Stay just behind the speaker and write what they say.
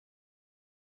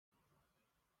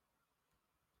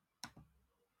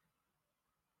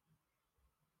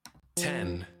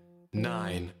10,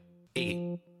 9,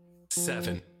 8,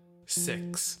 7,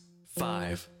 6,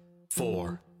 5,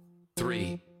 4,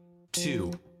 3,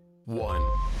 2, 1.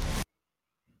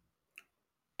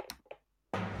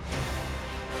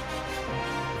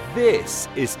 This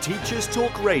is Teachers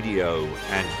Talk Radio,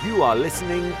 and you are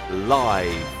listening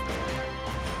live.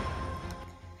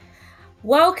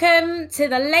 Welcome to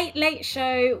the Late Late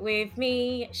Show with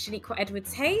me, Shaniqua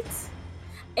Edwards-Haight.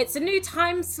 It's a new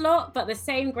time slot, but the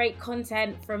same great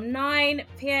content from 9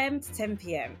 p.m. to 10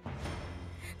 p.m.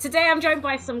 Today I'm joined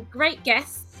by some great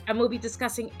guests, and we'll be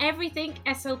discussing everything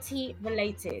SLT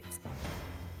related.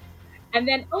 And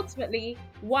then ultimately,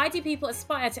 why do people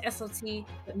aspire to SLT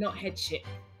but not headship?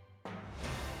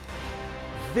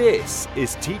 This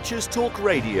is Teachers Talk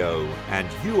Radio, and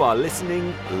you are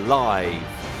listening live.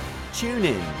 Tune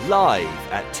in live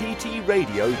at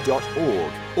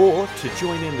ttradio.org, or to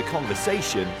join in the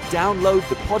conversation, download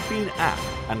the Podbean app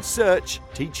and search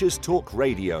Teachers Talk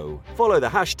Radio. Follow the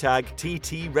hashtag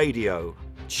TTRadio.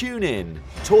 Tune in,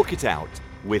 talk it out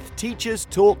with Teachers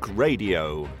Talk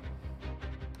Radio.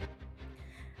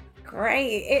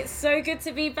 Great, it's so good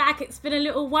to be back. It's been a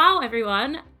little while,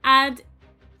 everyone, and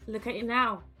look at it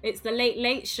now. It's the Late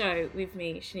Late Show with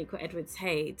me, Shaniqua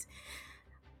Edwards-Haight.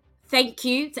 Thank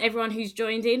you to everyone who's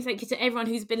joined in. Thank you to everyone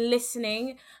who's been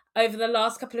listening over the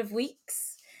last couple of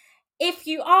weeks. If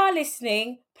you are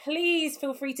listening, please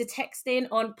feel free to text in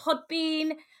on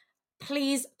Podbean.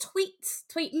 Please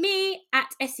tweet me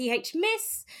at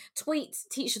SEHMiss. Tweet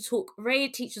Teachers Talk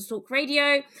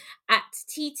Radio at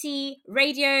TT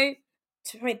Radio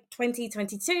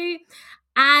 2022,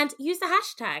 and use the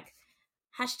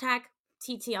hashtag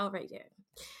TTL Radio.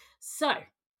 So,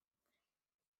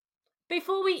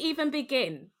 before we even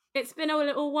begin, it's been a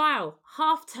little while.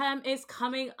 Half term is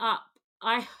coming up.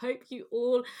 I hope you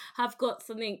all have got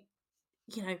something,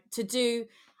 to do.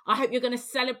 I hope you're going to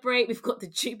celebrate. We've got the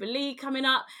Jubilee coming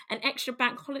up, an extra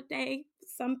bank holiday for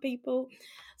some people.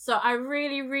 So I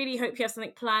really, really hope you have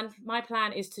something planned. My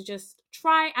plan is to just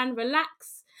try and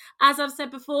relax. As I've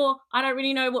said before, I don't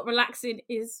really know what relaxing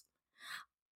is.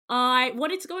 I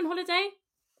wanted to go on holiday.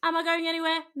 Am I going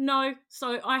anywhere? No.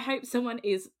 So I hope someone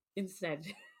is instead.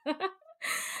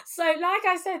 So like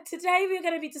I said, today we're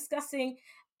going to be discussing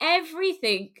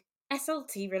everything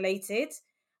SLT related.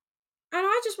 And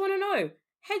I just want to know,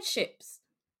 headships.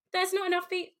 There's not enough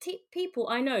people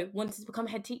I know wanting to become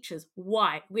head teachers.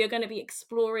 Why? We are going to be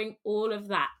exploring all of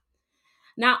that.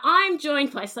 Now, I'm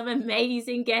joined by some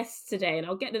amazing guests today, and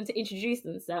I'll get them to introduce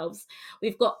themselves.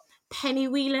 We've got Penny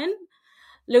Whelan,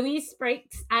 Louise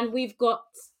Sprakes, and we've got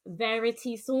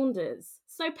Verity Saunders.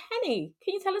 So, Penny,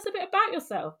 can you tell us a bit about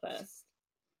yourself first?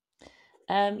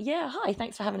 Hi,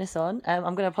 thanks for having us on. I'm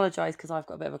going to apologise because I've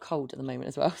got a bit of a cold at the moment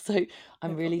as well, so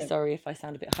I'm really sorry if I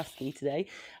sound a bit husky today.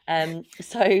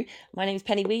 So my name is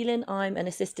Penny Whelan. I'm an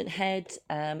assistant head,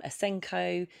 a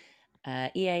SENCO,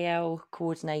 EAL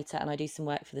coordinator, and I do some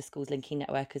work for the Schools Linking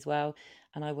Network as well,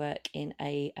 and I work in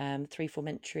a 3-4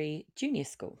 entry junior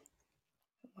school.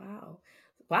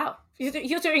 Wow,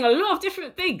 you're doing a lot of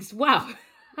different things. Wow.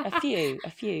 a few,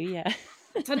 yeah.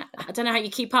 I don't know how you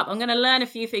keep up. I'm going to learn a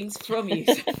few things from you.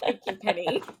 So thank you, Penny.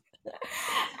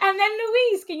 And then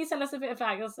Louise, can you tell us a bit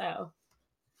about yourself?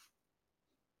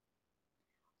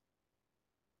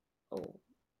 Oh,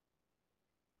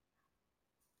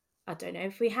 I don't know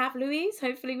if we have Louise.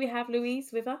 Hopefully we have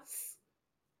Louise with us.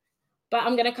 But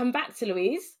I'm going to come back to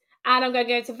Louise, and I'm going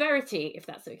to go to Verity, if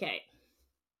that's okay.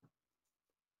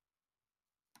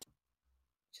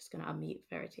 Just going to unmute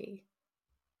Verity.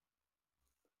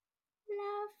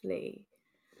 Lovely.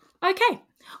 Okay,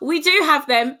 we do have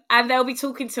them, and they'll be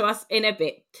talking to us in a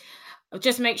bit. I'll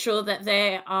just make sure that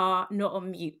they are not on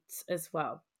mute as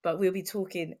well, but we'll be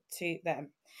talking to them.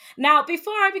 Now,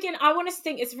 before I begin, I want us to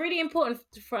think, it's really important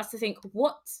for us to think,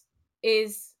 what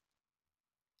is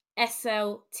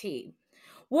SLT?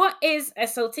 What is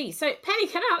SLT? So, Penny,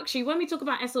 can I ask you, when we talk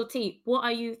about SLT, what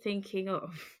are you thinking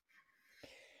of?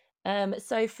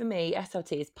 So for me,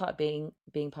 SLT is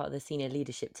being part of the senior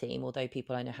leadership team, although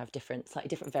people I know have slightly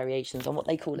different variations on what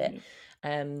they call it.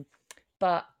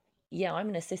 But yeah, I'm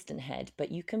an assistant head,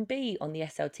 but you can be on the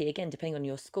SLT, again, depending on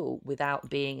your school, without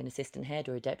being an assistant head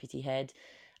or a deputy head.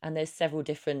 And there's several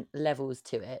different levels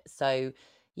to it. So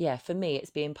yeah, for me,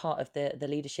 it's being part of the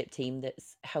leadership team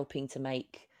that's helping to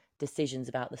make decisions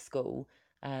about the school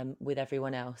with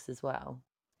everyone else as well.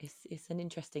 It's an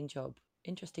interesting job,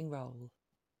 interesting role.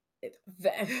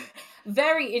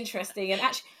 Very interesting. And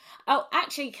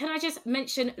actually, can I just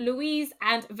mention Louise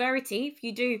and Verity? If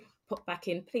you do pop back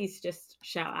in, please just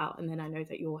shout out, and then I know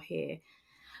that you're here.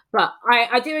 But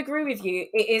I do agree with you.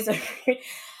 It is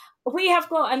We have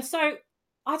got, and so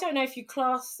I don't know if you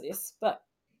class this, but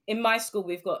in my school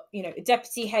we've got, a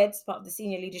deputy heads, part of the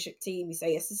senior leadership team. We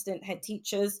say assistant head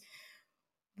teachers,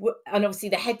 and obviously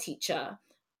the head teacher.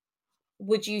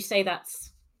 Would you say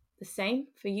that's the same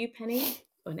for you, Penny,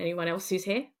 or anyone else who's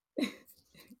here?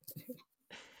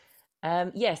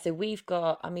 Yeah, so we've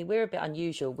got, we're a bit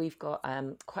unusual. We've got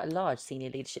quite a large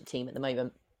senior leadership team at the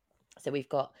moment. So we've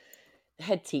got the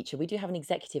head teacher. We do have an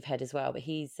executive head as well, but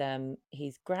he's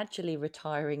gradually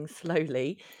retiring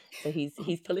slowly. So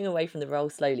he's pulling away from the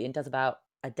role slowly and does about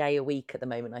a day a week at the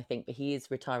moment, I think, but he is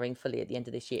retiring fully at the end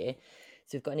of this year.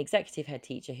 So we've got an executive head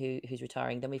teacher who's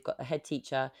retiring. Then we've got a head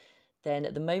teacher. Then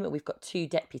at the moment we've got 2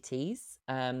 deputies,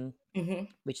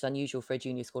 which is unusual for a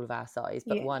junior school of our size.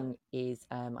 But one is,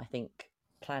 I think,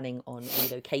 planning on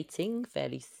relocating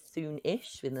fairly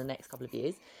soon-ish within the next couple of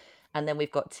years. And then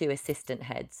we've got 2 assistant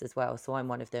heads as well. So I'm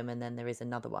one of them, and then there is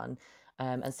another one.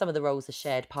 And some of the roles are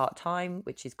shared part-time,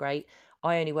 which is great.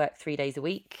 I only work 3 days a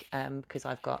week because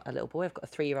I've got a little boy. I've got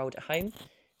a 3-year-old at home,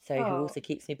 so who also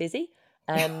keeps me busy.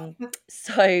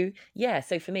 So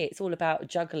for me, it's all about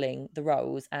juggling the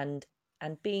roles and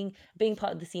being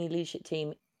part of the senior leadership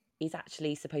team is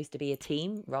actually supposed to be a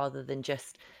team rather than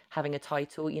just having a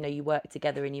title. You work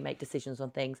together and you make decisions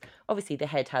on things. Obviously the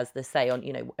head has the say on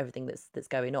everything that's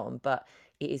going on, but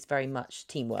it is very much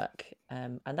teamwork,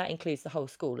 and that includes the whole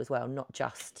school as well, not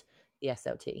just the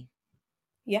SLT.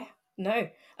 Yeah, no,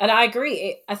 and I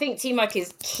agree. I think teamwork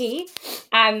is key,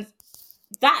 and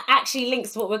that actually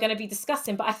links to what we're going to be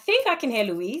discussing. But I think I can hear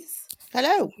Louise.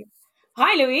 Hello.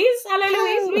 Hi, Louise.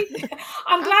 Hello, Louise.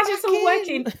 I'm glad it's all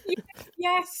working.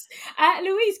 Yes.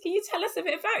 Louise, can you tell us a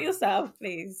bit about yourself,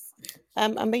 please?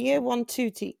 I'm a year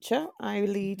 1-2 teacher. I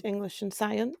lead English and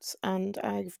science, and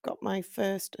I've got my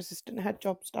first assistant head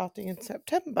job starting in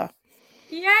September.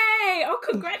 Yay! Oh,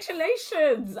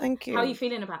 congratulations. Thank you. How are you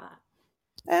feeling about that?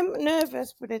 I'm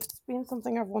nervous, but it's been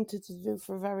something I've wanted to do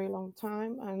for a very long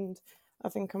time, and I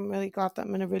think I'm really glad that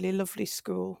I'm in a really lovely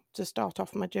school to start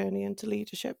off my journey into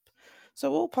leadership.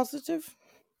 So all positive.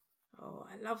 Oh,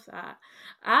 I love that.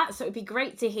 So it'd be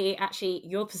great to hear actually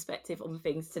your perspective on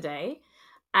things today.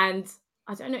 And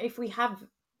I don't know if we have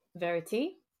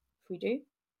Verity. If we do,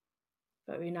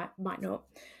 but we might not.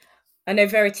 I know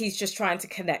Verity's just trying to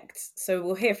connect, so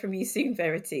we'll hear from you soon,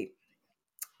 Verity.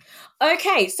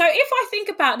 Okay, so if I think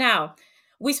about now,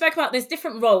 we spoke about there's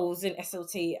different roles in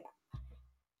SLT.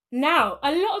 Now,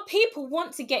 a lot of people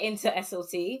want to get into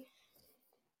SLT,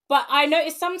 but I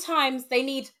notice sometimes they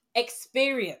need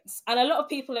experience. And a lot of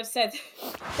people have said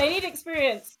they need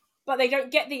experience, but they don't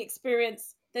get the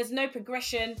experience. There's no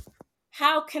progression.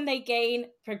 How can they gain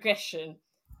progression?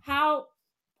 How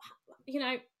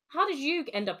did you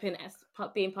end up in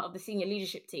being part of the senior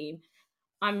leadership team?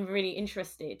 I'm really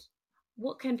interested.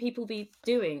 What can people be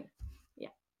doing? Yeah.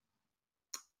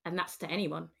 And that's to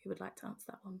anyone who would like to answer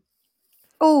that one.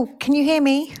 Oh, can you hear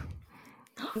me?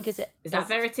 Is that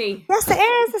Verity? Yes, it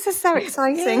is. This is so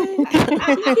exciting.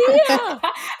 Hello,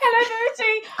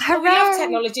 Verity. Oh, we love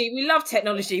technology. We love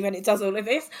technology when it does all of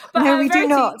this. But, no, we do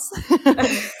not.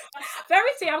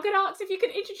 Verity, I'm going to ask if you could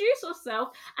introduce yourself.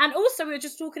 And also, we were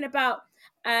just talking about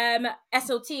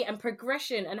SLT and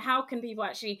progression and how can people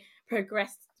actually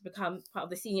progress to become part of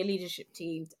the senior leadership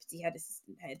team, deputy head,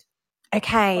 assistant head.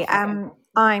 Okay,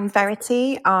 I'm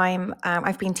Verity.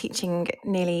 I've been teaching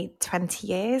nearly 20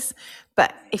 years,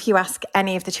 but if you ask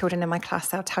any of the children in my class,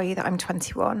 they'll tell you that I'm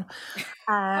 21.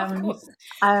 Of course.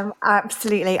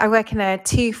 Absolutely. I work in a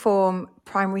 2-form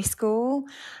primary school,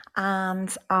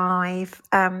 and I've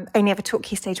only ever taught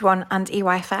Key Stage 1 and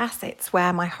EYFS. It's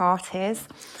where my heart is.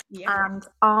 Yeah. And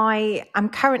I am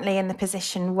currently in the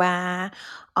position where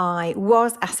I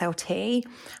was SLT,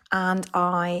 and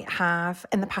I have,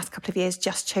 in the past couple of years,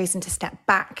 just chosen to step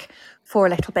back for a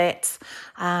little bit,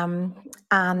 and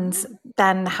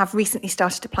then have recently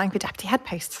started applying for deputy head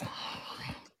posts.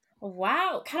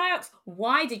 Wow. Can I ask,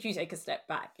 why did you take a step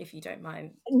back, if you don't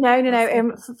mind?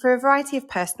 No. For a variety of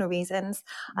personal reasons.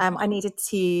 I needed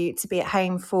to be at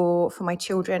home for my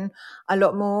children a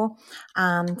lot more.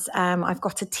 And I've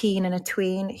got a teen and a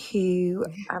tween who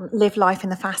live life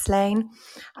in the fast lane.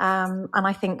 And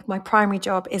I think my primary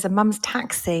job is a mum's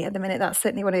taxi at the minute. That's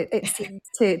certainly what it seems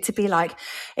to be like.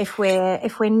 If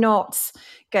we're not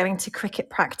going to cricket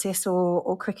practice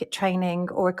or cricket training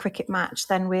or a cricket match,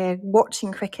 then we're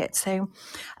watching cricket. So,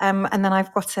 and then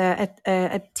I've got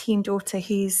a teen daughter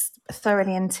who's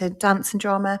thoroughly into dance and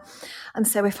drama. And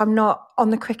so if I'm not on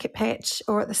the cricket pitch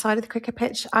or at the side of the cricket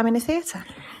pitch, I'm in a theatre.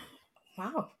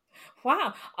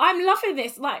 Wow. I'm loving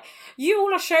this. Like, you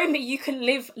all are showing me you can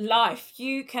live life.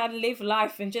 You can live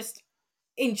life and just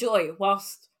enjoy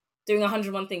whilst doing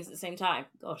 101 things at the same time.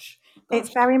 Gosh.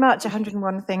 It's very much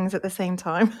 101 things at the same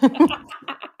time. I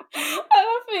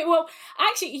love it. Well,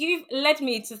 actually, you've led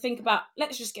me to think about,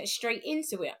 let's just get straight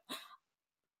into it.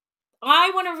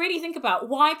 I want to really think about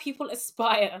why people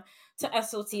aspire to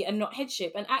SLT and not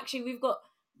headship. And actually, we've got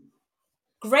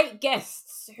great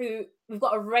guests who we've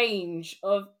got a range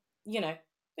of,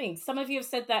 things. Some of you have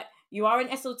said that you are an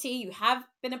SLT, you have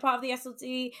been a part of the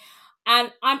SLT,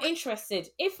 and I'm interested.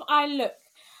 If I look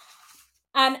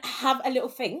and have a little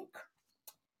think,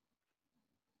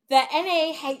 the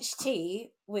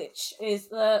NAHT, which is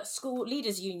the School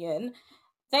Leaders Union,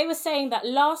 they were saying that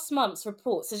last month's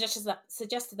report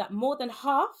suggested that more than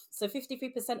half, so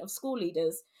 53% of school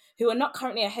leaders who are not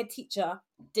currently a head teacher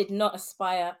did not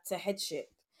aspire to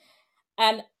headship.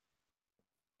 And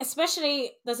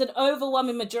especially, there's an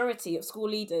overwhelming majority of school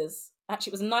leaders,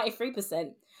 actually it was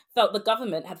 93%, felt the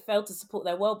government had failed to support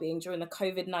their well-being during the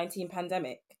COVID-19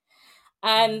 pandemic.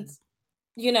 And,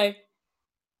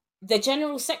 the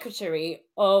General Secretary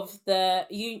of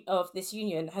this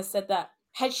union has said that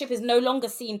headship is no longer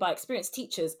seen by experienced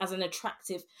teachers as an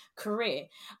attractive career.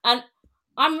 And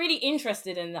I'm really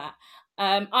interested in that.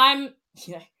 I'm,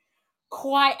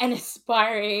 quite an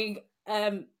aspiring,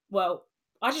 I'd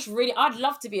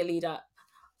love to be a leader.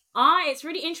 It's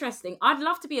really interesting. I'd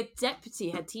love to be a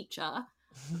deputy head teacher,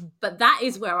 but that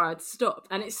is where I'd stop.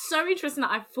 And it's so interesting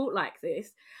that I've thought like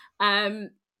this.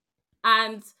 And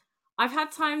I've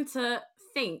had time to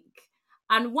think.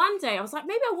 And one day I was like,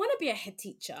 maybe I want to be a head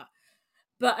teacher.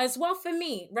 But as well, for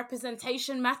me,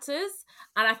 representation matters.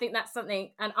 And I think that's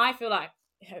something, and I feel like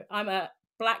I'm a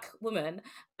Black woman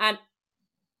and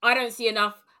I don't see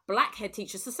enough Black head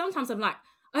teachers. So sometimes I'm like,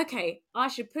 okay, I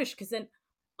should push because then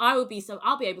I'll be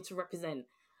able to represent.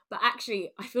 But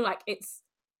actually, I feel like it's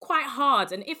quite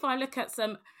hard. And if I look at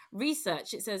some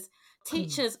research, it says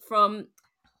teachers from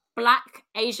Black,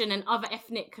 Asian and other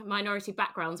ethnic minority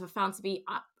backgrounds were found to be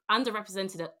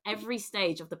underrepresented at every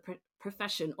stage of the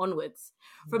profession onwards,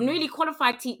 from newly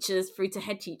qualified teachers through to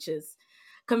head teachers,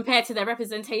 compared to their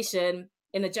representation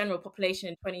in the general population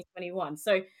in 2021.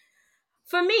 So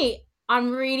for me,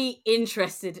 I'm really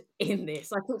interested in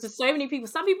this. I talk to so many people.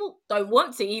 Some people don't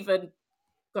want to even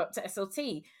go up to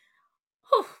SLT.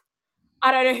 Whew.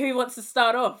 I don't know who wants to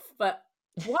start off, but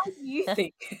why do you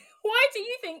think? Why do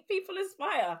you think people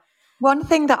aspire? One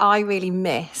thing that I really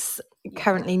miss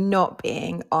currently not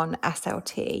being on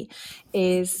SLT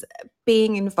is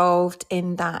being involved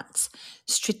in that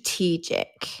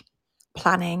strategic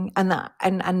planning and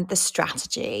the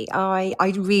strategy.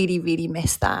 I really, really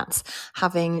miss that,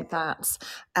 having that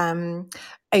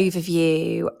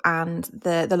overview and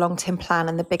the long-term plan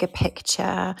and the bigger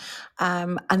picture,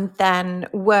 and then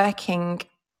working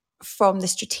from the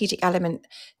strategic element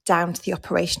down to the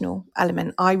operational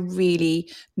element. I really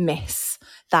miss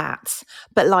that.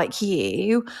 But like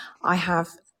you, I have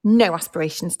no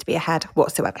aspirations to be ahead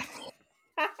whatsoever.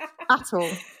 At all.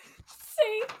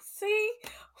 See.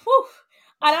 Whew.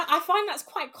 And I find that's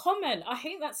quite common. I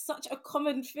think that's such a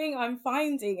common thing I'm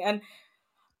finding. And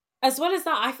as well as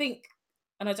that, I think,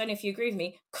 and I don't know if you agree with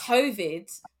me,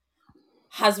 COVID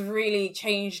has really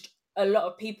changed a lot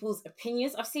of people's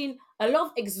opinions. I've seen a lot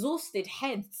of exhausted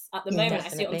heads at the moment.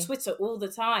 Definitely. I see it on Twitter all the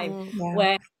time,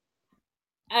 where,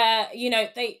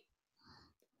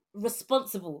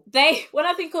 when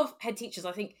I think of head teachers,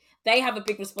 I think they have a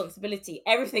big responsibility.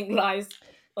 Everything lies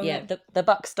on them. The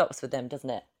buck stops with them, doesn't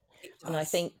it? And I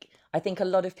think a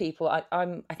lot of people, I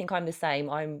think I'm the same.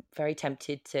 I'm very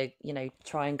tempted to,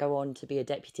 try and go on to be a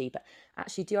deputy, but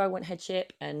actually, do I want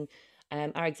headship? And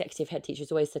our executive head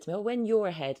teachers always said to me, "Oh, when you're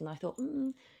ahead," and I thought,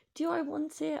 do I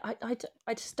want it? I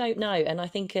just don't know. And I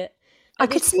think I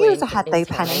could see you as a head though,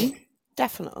 Penny.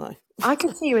 Definitely. I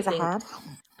could see you as a head.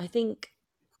 I think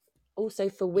also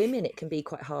for women it can be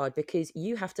quite hard because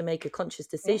you have to make a conscious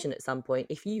decision at some point.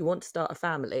 If you want to start a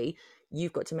family,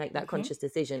 you've got to make that conscious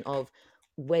decision of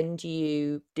when do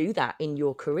you do that in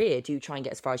your career? Do you try and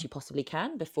get as far as you possibly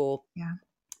can before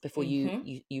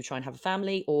you try and have a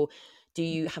family, or do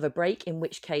you have a break, in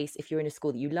which case if you're in a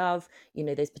school that you love,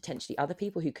 there's potentially other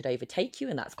people who could overtake you,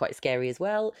 and that's quite scary as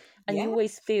well. And you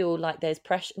always feel like there's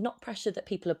pressure, not pressure that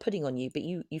people are putting on you, but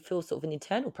you feel sort of an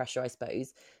internal pressure, I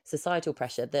suppose, societal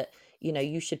pressure that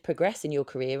you should progress in your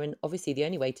career. And obviously the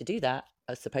only way to do that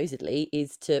supposedly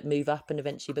is to move up and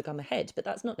eventually become a head, but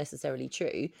that's not necessarily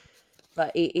true.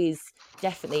 But it is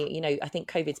definitely, I think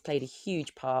COVID's played a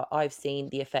huge part. I've seen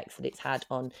the effects that it's had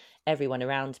on everyone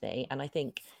around me. And I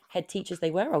think head teachers, they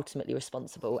were ultimately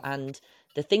responsible. And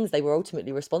the things they were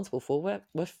ultimately responsible for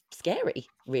were scary,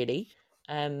 really.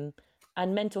 And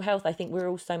mental health, I think we're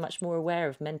all so much more aware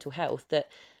of mental health that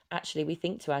actually we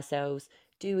think to ourselves,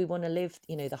 do we want to live,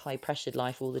 the high pressured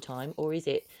life all the time, or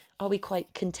are we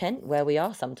quite content where we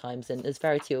are sometimes? And as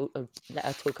Verity will let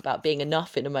her talk about being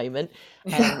enough in a moment,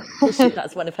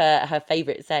 that's one of her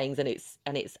favorite sayings, and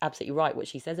it's absolutely right what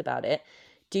she says about it.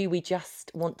 Do we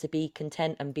just want to be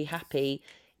content and be happy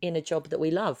in a job that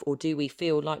we love, or do we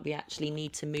feel like we actually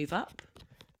need to move up?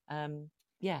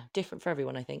 Different for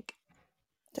everyone, I think.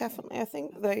 Definitely. I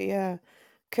think that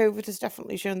COVID has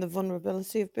definitely shown the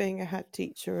vulnerability of being a head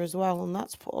teacher as well, and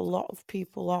that's put a lot of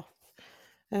people off.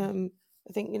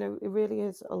 I think, it really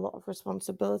is a lot of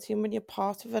responsibility. And when you're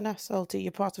part of an SLT,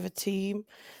 you're part of a team.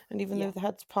 And even though the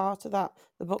head's part of that,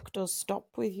 the buck does stop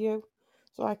with you.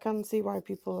 So I can see why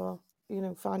people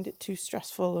are, find it too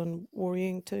stressful and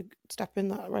worrying to step in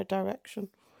that right direction.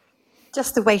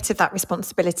 Just the weight of that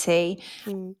responsibility,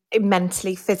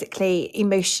 mentally, physically,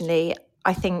 emotionally,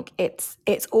 I think it's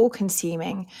all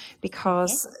consuming,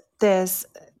 because there's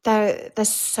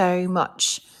so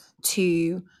much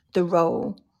to the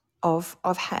role of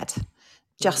head,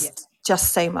 just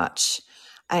so much.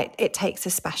 It takes a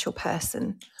special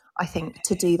person, I think,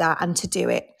 to do that and to do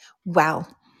it well.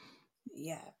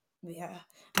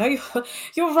 No,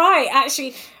 you're right,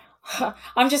 actually.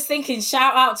 I'm just thinking,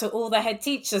 shout out to all the head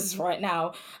teachers right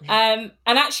now. And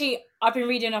actually, I've been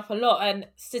reading up a lot, and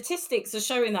statistics are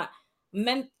showing that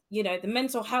the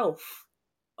mental health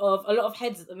of a lot of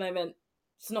heads at the moment,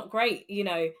 it's not great.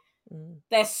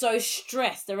 They're so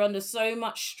stressed. They're under so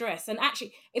much stress. And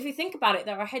actually, if you think about it,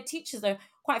 there are head teachers, there are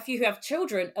quite a few who have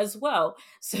children as well.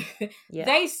 So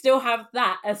they still have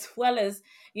that, as well as,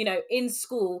 in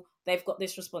school, they've got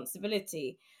this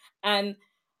responsibility. And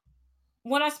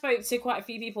when I spoke to quite a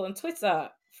few people on Twitter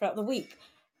throughout the week,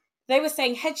 they were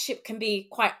saying headship can be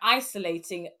quite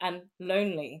isolating and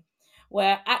lonely,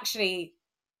 where actually,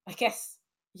 I guess,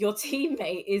 your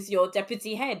teammate is your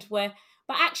deputy head,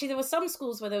 but actually there were some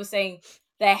schools where they were saying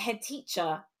their head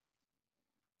teacher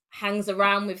hangs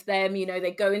around with them,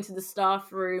 they go into the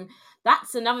staff room.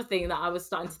 That's another thing that I was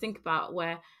starting to think about,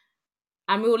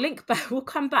 and we'll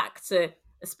come back to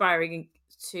aspiring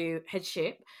to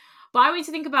headship. But I want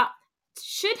to think about,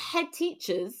 should head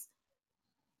teachers,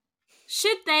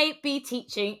 should they be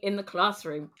teaching in the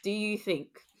classroom? Do you think?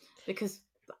 Because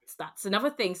that's another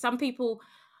thing. Some people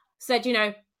said,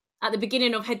 at the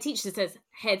beginning of head teacher, it says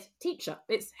head teacher.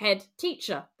 It's head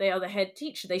teacher. They are the head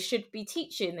teacher. They should be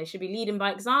teaching. They should be leading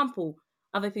by example.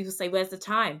 Other people say, where's the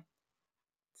time?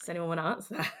 Does anyone want to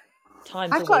answer that?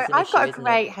 I've got a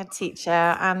great head teacher,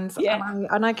 and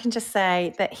I can just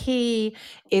say that he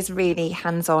is really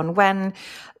hands-on. When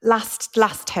last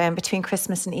term, between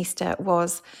Christmas and Easter,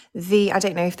 was I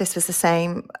don't know if this was the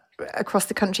same across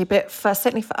the country, but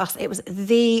certainly for us, it was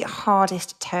the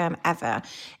hardest term ever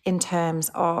in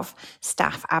terms of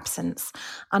staff absence.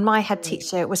 And my head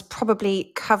teacher was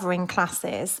probably covering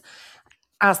classes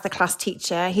as the class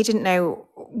teacher. He didn't know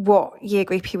what year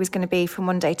group he was going to be from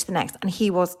one day to the next. And he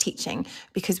was teaching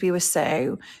because we were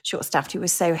so short-staffed. We were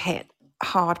so hit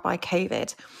hard by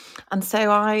COVID. And so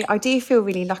I do feel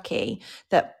really lucky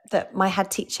that my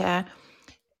head teacher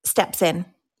steps in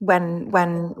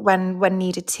when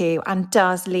needed to, and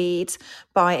does lead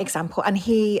by example. And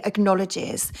he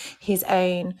acknowledges his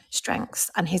own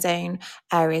strengths and his own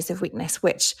areas of weakness,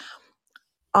 which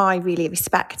I really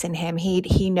respect in him.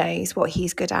 He knows what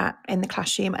he's good at in the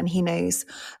classroom, and he knows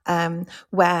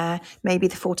where maybe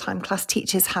the full-time class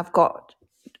teachers have got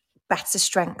better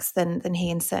strengths than he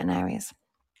in certain areas.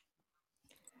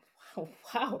 Oh,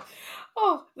 wow.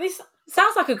 Oh, this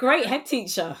sounds like a great head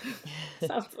teacher.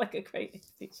 Sounds like a great head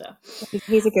teacher.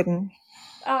 He's a good one.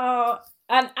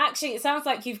 And actually, it sounds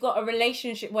like you've got a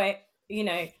relationship where,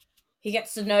 he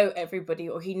gets to know everybody,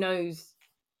 or he knows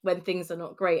when things are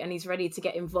not great and he's ready to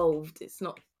get involved. It's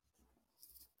not.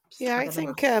 I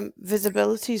think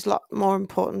visibility is a lot more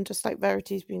important, just like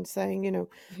Verity's been saying,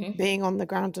 being on the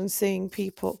ground and seeing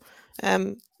people.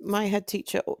 My head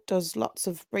teacher does lots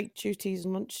of break duties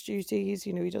and lunch duties.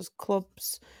 He does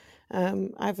clubs. I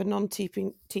have a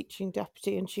non-teaching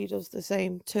deputy, and she does the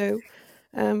same too.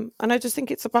 And I just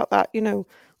think it's about that,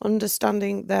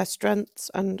 understanding their strengths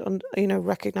and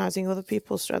recognizing other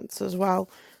people's strengths as well.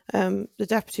 The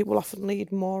deputy will often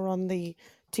lead more on the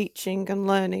teaching and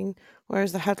learning,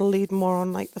 whereas the head will lead more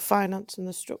on like the finance and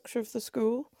the structure of the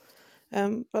school.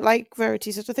 But like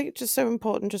Verity said, I think it's just so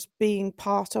important just being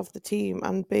part of the team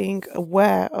and being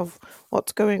aware of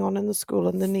what's going on in the school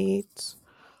and the needs.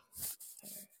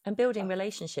 And building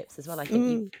relationships as well. I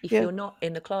think if you're not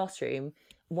in the classroom,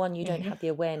 you don't have the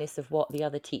awareness of what the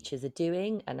other teachers are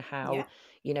doing and how,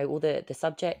 all the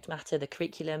subject matter, the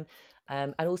curriculum.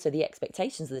 and also the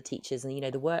expectations of the teachers and,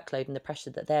 the workload and the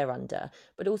pressure that they're under.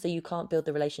 But also you can't build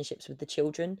the relationships with the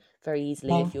children very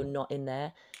easily if you're not in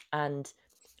there. And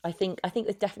I think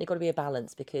there's definitely got to be a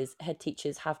balance, because head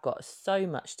teachers have got so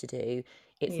much to do.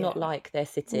 It's not Yeah. like they're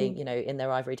sitting, in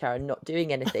their ivory tower and not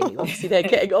doing anything. Obviously, they're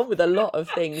getting on with a lot of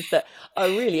things that are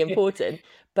really important.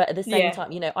 But at the same Yeah.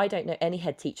 time, I don't know any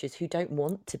head teachers who don't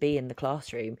want to be in the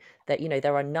classroom. That,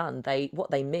 there are none. What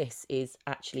they miss is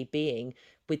actually being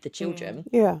with the children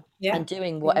Yeah. Yeah. and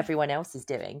doing what Yeah. everyone else is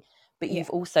doing. But Yeah. you've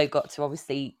also got to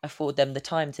obviously afford them the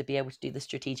time to be able to do the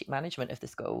strategic management of the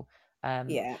school.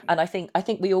 Yeah. And I think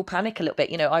we all panic a little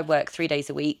bit. I work 3 days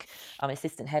a week. I'm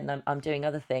assistant head, and I'm doing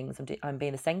other things. I'm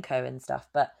being a Senko and stuff.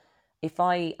 But if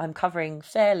I'm covering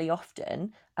fairly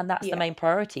often, and that's the Yeah. main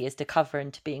priority, is to cover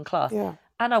and to be in class. Yeah.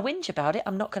 And I whinge about it.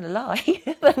 I'm not going to lie.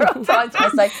 There are times where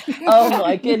I say, "Oh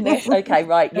my goodness, okay,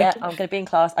 right, yeah, I'm going to be in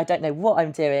class. I don't know what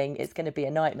I'm doing. It's going to be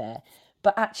a nightmare."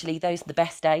 But actually, those are the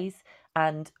best days.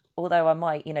 And although I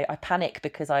might, I panic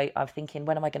because I'm thinking,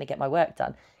 when am I going to get my work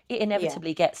done? It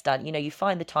inevitably gets done. You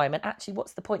find the time, and actually,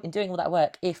 what's the point in doing all that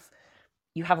work if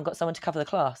you haven't got someone to cover the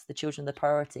class? The children are the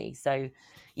priority. So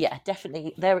yeah,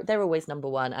 definitely they're always number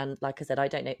one. And like I said, I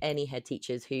don't know any head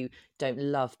teachers who don't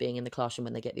love being in the classroom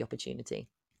when they get the opportunity.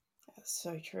 That's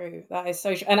so true. That is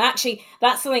so true. And actually,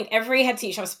 that's something every head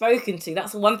teacher I've spoken to,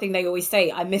 that's the one thing they always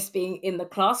say: I miss being in the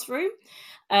classroom.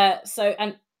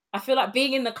 And I feel like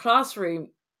being in the classroom,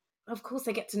 of course,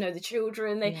 they get to know the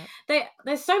children.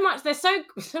 There's so much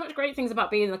great things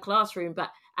about being in the classroom, but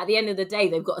at the end of the day,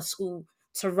 they've got a school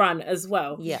to run as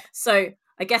well. Yeah. So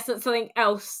I guess that's something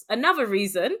else. Another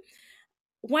reason,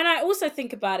 when I also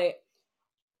think about it,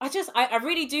 I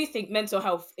really do think mental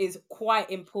health is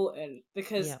quite important,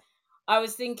 because I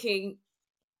was thinking,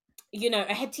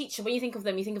 a head teacher, when you think of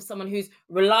them, you think of someone who's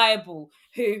reliable,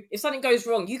 who, if something goes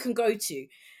wrong, you can go to.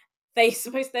 They're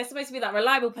supposed to be that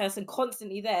reliable person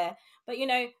constantly there. But,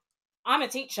 I'm a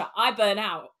teacher. I burn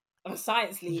out. On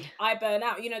science leave, I burn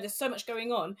out. There's so much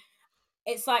going on.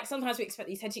 It's like sometimes we expect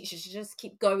these head teachers to just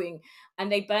keep going,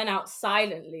 and they burn out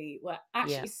silently, where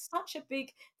actually it's such a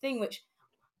big thing, which,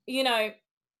 a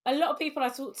lot of people I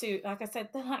talk to, like I said,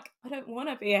 they're like, I don't want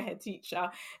to be a head teacher.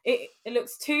 It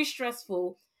looks too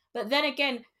stressful. But then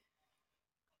again,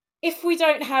 if we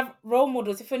don't have role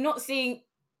models, if we're not seeing,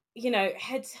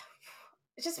 heads,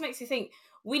 it just makes you think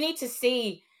we need to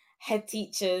see head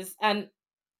teachers and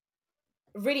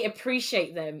really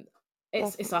appreciate them.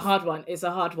 It's a hard one. It's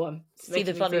a hard one. See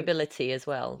the vulnerability as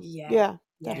well. Yeah.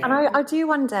 And I do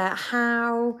wonder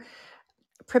how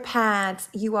prepared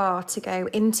you are to go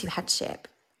into headship.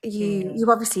 You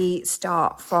obviously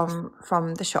start from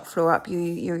the shop floor up.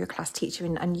 You're your class teacher,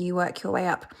 and you work your way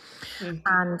up.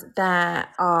 And there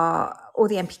are all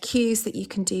the MPQs that you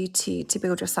can do to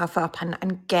build yourself up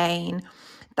and gain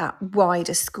that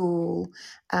wider school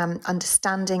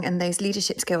understanding and those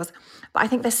leadership skills. But I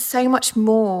think there's so much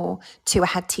more to a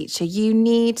head teacher. You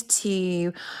need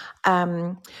to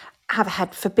have a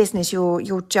head for business.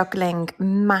 You're juggling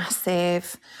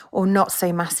massive or not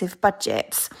so massive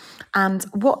budgets. And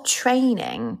what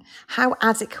training, how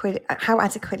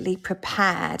adequately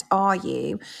prepared are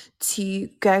you to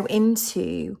go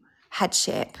into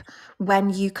headship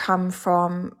when you come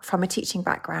from a teaching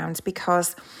background?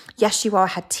 Because yes, you are a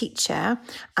head teacher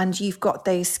and you've got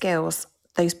those skills,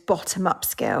 those bottom-up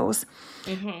skills.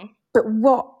 But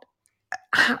what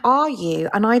are you,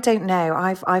 and I don't know,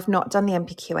 I've not done the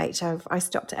MPQH, I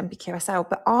stopped at MPQSL,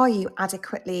 but are you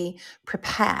adequately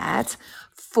prepared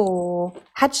for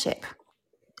headship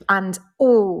and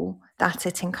all that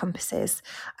it encompasses?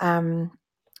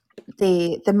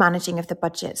 The managing of the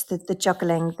budgets, the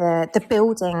juggling, the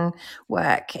building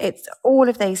work. It's all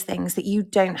of those things that you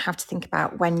don't have to think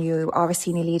about when you are a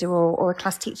senior leader or a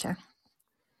class teacher.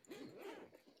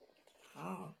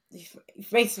 Oh, you've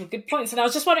raised some good points. And I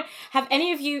was just wondering, have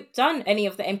any of you done any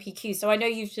of the MPQs? So I know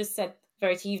you've just said,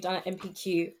 Verity, you've done an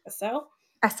MPQ SL?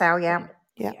 SL, yeah.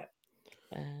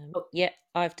 Yeah,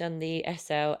 I've done the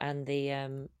SL and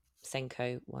the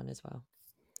Senko one as well.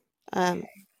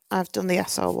 I've done the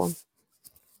SL one.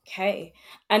 Okay.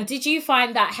 And did you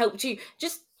find that helped you?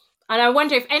 And I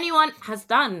wonder if anyone has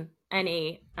done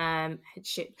any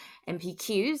headship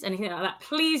MPQs, anything like that,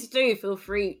 please do feel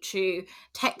free to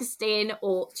text in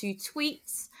or to tweet.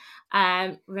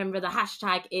 Remember, the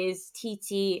hashtag is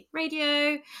TT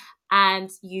Radio,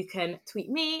 and you can tweet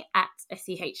me at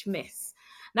SEHMiss.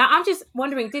 Now, I'm just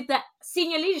wondering, did that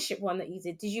senior leadership one that you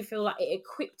did you feel like it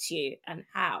equipped you, and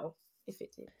how, if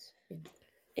it did?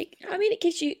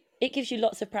 It gives you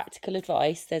lots of practical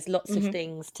advice. There's lots of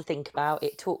things to think about.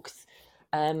 It talks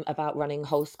about running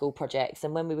whole school projects.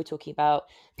 And when we were talking about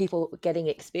people getting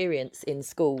experience in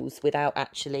schools without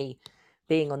actually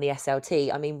being on the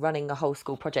SLT, I mean, running a whole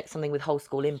school project, something with whole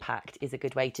school impact, is a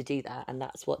good way to do that. And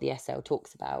that's what the SL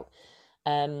talks about.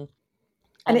 And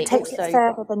it takes it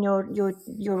further than your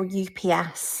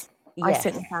UPS. I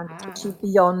certainly found it takes you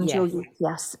beyond your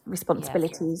UPS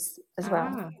responsibilities as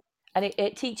well. And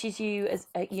it teaches you, as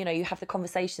you know, you have the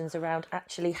conversations around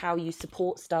actually how you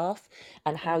support staff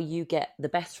and how you get the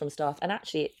best from staff. And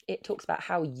actually it talks about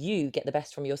how you get the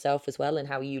best from yourself as well and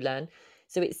how you learn.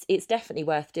 So it's definitely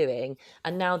worth doing.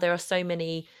 And now there are so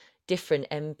many different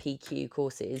MPQ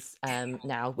courses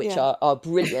now, which are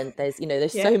brilliant.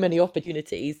 There's so many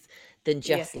opportunities than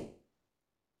just,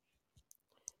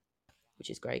 which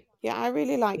is great. Yeah, I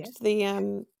really liked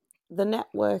the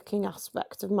networking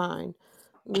aspect of mine.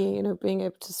 Being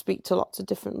able to speak to lots of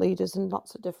different leaders in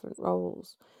lots of different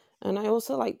roles. And I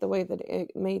also liked the way that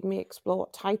it made me explore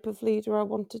what type of leader I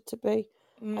wanted to be.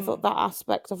 I thought that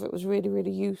aspect of it was really,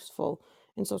 really useful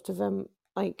in sort of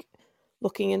like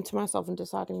looking into myself and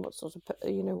deciding what sort of,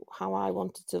 how I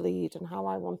wanted to lead and how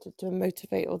I wanted to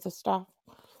motivate other staff.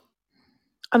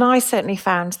 And I certainly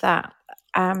found that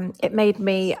it made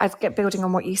me, building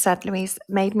on what you said, Louise,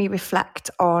 made me reflect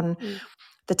on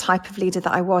the type of leader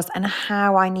that I was and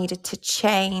how I needed to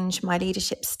change my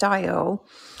leadership style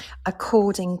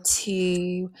according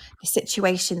to the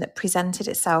situation that presented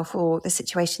itself or the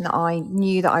situation that I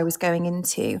knew that I was going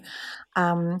into.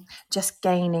 Just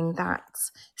gaining that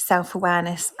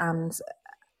self-awareness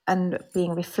and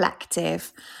being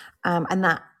reflective and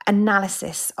that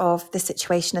analysis of the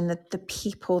situation and the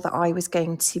people that I was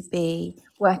going to be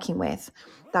working with.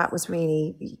 That was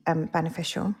really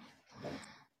beneficial.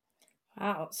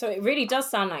 Wow. So it really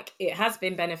does sound like it has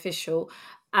been beneficial.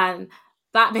 And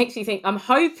that makes me think, I'm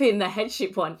hoping the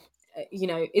headship one,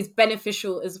 is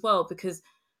beneficial as well, because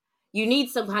you need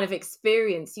some kind of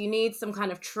experience. You need some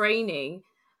kind of training.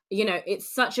 It's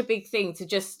such a big thing to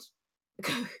just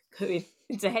go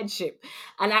into headship.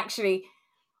 And actually,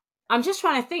 I'm just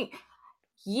trying to think,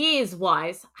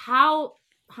 years-wise, how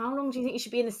long do you think you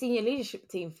should be in the senior leadership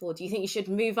team for? Do you think you should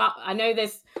move up? I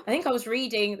think I was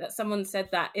reading that someone said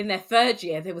that in their third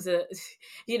year, there was a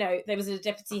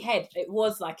deputy head. It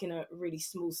was like in a really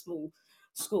small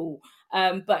school.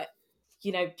 But,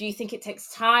 do you think it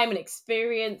takes time and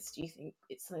experience? Do you think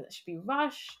it's something that should be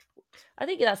rushed? I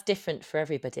think that's different for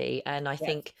everybody. And I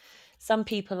think some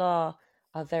people are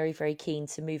very, very keen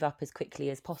to move up as quickly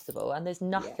as possible. And there's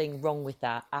nothing wrong with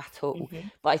that at all.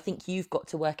 But I think you've got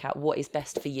to work out what is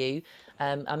best for you.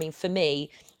 I mean, for me,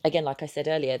 again, like I said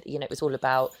earlier, it was all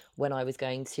about when I was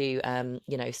going to,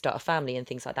 start a family and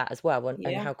things like that as well,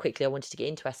 and how quickly I wanted to get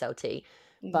into SLT.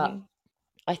 But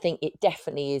I think it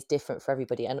definitely is different for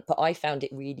everybody. But I found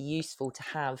it really useful to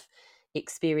have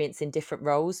experience in different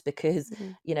roles because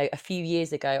a few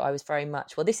years ago I was very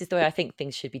much, well, this is the way I think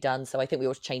things should be done, so I think we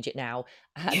ought to change it now,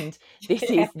 and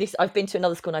this I've been to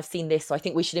another school and I've seen this, so I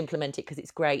think we should implement it because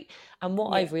it's great. And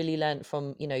what I've really learned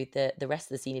from the rest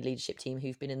of the senior leadership team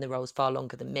who've been in the roles far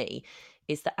longer than me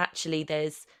is that actually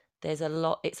it's a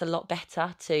lot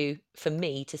better for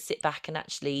me to sit back and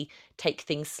actually take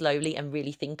things slowly and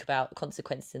really think about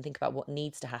consequences and think about what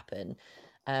needs to happen,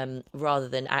 rather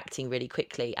than acting really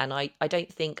quickly. And I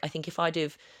think if I'd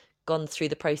have gone through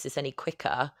the process any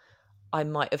quicker, I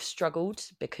might have struggled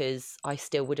because I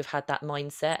still would have had that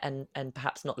mindset and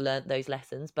perhaps not learnt those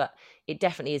lessons. But it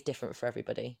definitely is different for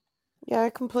everybody. Yeah, I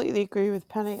completely agree with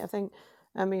Penny.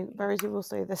 Verity will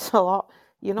say this a lot.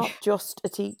 You're not just a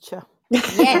teacher.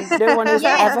 Yes. No one is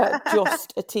ever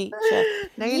just a teacher.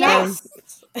 No, yes.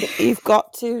 You've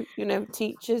got to,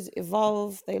 teachers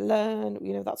evolve, they learn,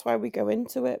 that's why we go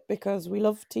into it, because we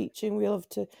love teaching, we love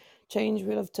to change,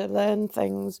 we love to learn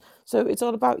things. So it's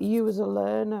all about you as a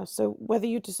learner. So whether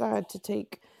you decide to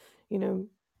take,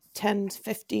 10,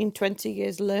 15, 20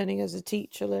 years learning as a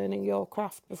teacher, learning your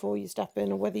craft before you step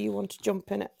in, or whether you want to jump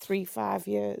in at 3-5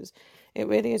 years, it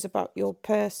really is about your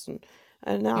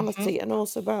personality and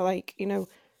also about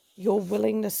your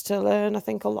willingness to learn. I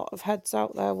think a lot of heads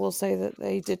out there will say that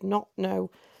they did not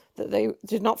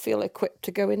feel equipped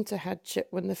to go into headship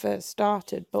when they first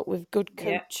started, but with good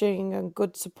coaching and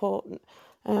good support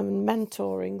and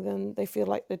mentoring, then they feel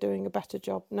like they're doing a better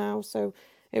job now. So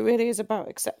it really is about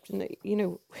accepting that,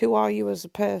 who are you as a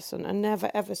person, and never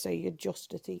ever say you're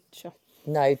just a teacher.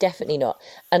 No, definitely not.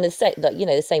 And the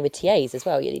same with TAs as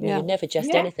well. You're never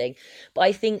just anything. But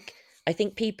I think I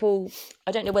think people,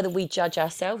 I don't know whether we judge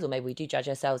ourselves, or maybe we do judge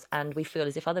ourselves and we feel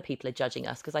as if other people are judging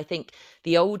us, because I think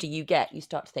the older you get, you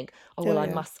start to think, oh,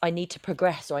 well, I need to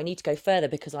progress, or I need to go further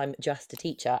because I'm just a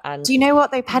teacher. And Do you know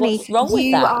what though, Penny? what's wrong with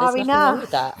You that? are There's nothing wrong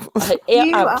with enough. that. Yeah,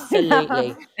 You are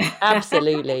absolutely. enough.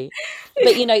 Absolutely.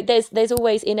 But, you know, there's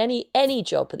always, in any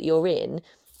job that you're in,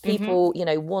 people, you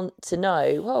know, want to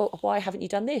know, well, why haven't you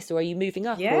done this? Or are you moving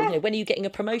up? Or, you know, when are you getting a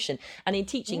promotion? And in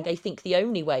teaching, they think the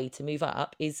only way to move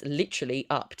up is literally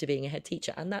up to being a head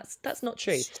teacher. And that's not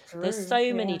true. There's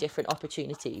so many different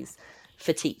opportunities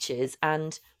for teachers.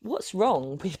 And what's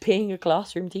wrong with being a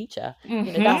classroom teacher? You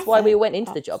know, that's why we went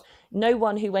into the job. No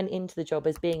one who went into the job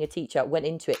as being a teacher went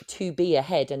into it to be a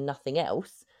head and nothing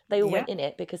else. They all went in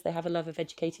it because they have a love of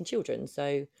educating children.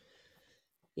 So,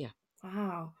 yeah.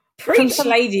 Wow. Preach,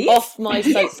 ladies. Off my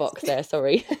soapbox there,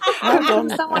 sorry. From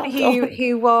someone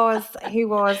who was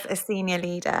a senior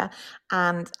leader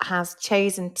and has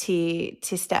chosen to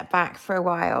step back for a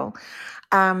while,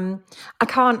 I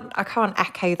can't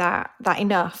echo that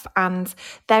enough. And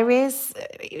there is,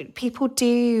 people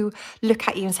do look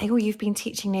at you and say, oh, you've been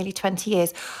teaching nearly 20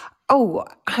 years. Oh,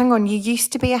 hang on, you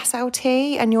used to be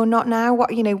SLT and you're not now.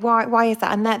 What, you know, why is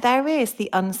that? And there is the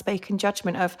unspoken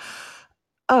judgment of,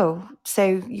 oh,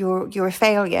 so you're a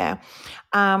failure.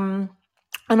 And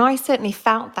I certainly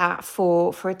felt that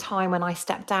for a time when I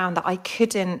stepped down, that I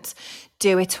couldn't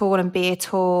do it all and be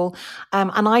it all.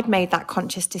 And I'd made that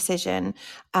conscious decision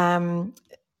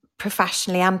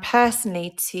professionally and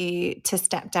personally to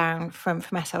step down from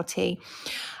SLT.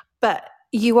 But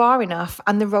you are enough,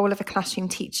 and the role of a classroom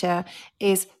teacher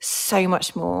is so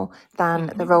much more than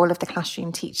the role of the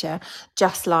classroom teacher,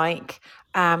 just like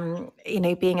you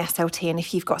know, being SLT, and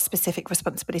if you've got specific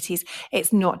responsibilities,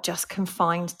 it's not just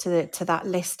confined to that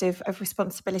list of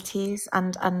responsibilities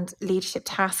and leadership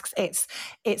tasks. It's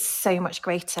so much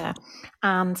greater,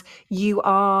 and you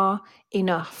are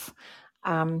enough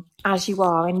as you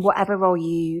are in whatever role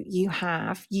you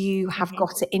have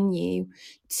got it in you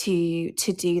to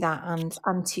do that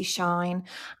and to shine.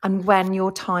 And when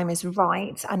your time is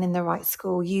right and in the right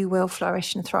school, you will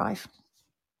flourish and thrive.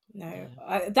 No,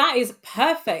 that is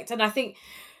perfect. And I think,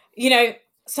 you know,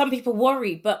 some people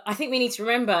worry, but I think we need to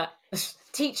remember,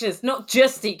 teachers, not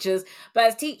just teachers, but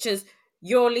as teachers,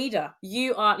 you're a leader.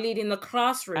 You are leading the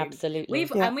classroom. Absolutely. We've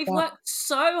worked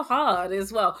so hard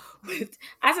as well.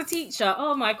 As a teacher,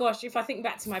 oh my gosh, if I think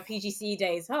back to my PGCE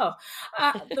days,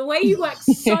 the way you work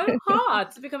so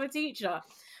hard to become a teacher.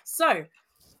 So,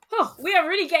 we are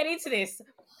really getting into this,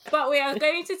 but we are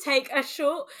going to take a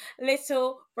short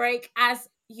little break as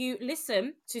you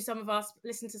listen to some of our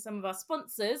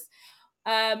sponsors,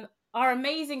 our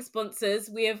amazing sponsors.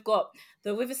 We have got the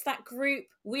Witherslack Group,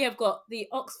 we have got the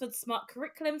Oxford Smart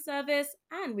Curriculum Service,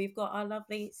 and we've got our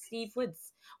lovely Steve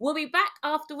Woods. We'll be back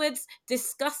afterwards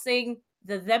discussing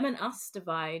the them and us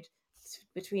divide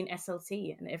between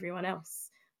SLT and everyone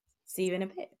else. See you in a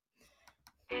bit.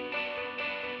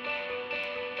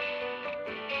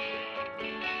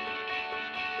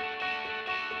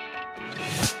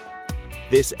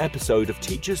 This episode of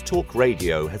Teachers Talk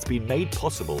Radio has been made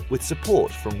possible with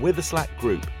support from Witherslack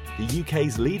Group, the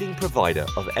UK's leading provider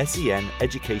of SEN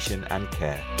education and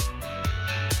care.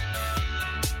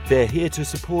 They're here to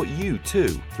support you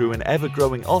too through an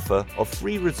ever-growing offer of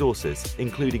free resources,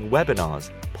 including webinars,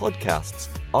 podcasts,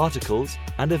 articles,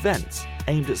 and events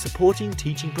aimed at supporting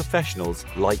teaching professionals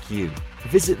like you.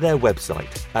 Visit their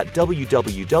website at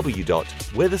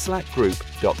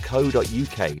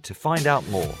www.witherslackgroup.co.uk to find out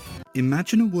more.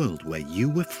 Imagine a world where you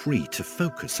were free to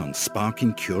focus on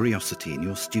sparking curiosity in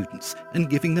your students and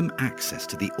giving them access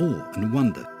to the awe and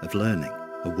wonder of learning.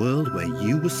 A world where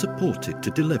you were supported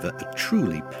to deliver a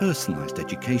truly personalised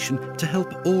education to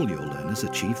help all your learners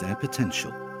achieve their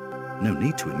potential. No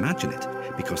need to imagine it,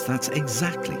 because that's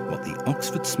exactly what the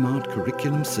Oxford Smart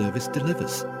Curriculum Service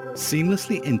delivers.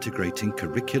 Seamlessly integrating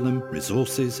curriculum,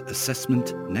 resources,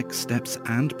 assessment, next steps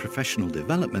and professional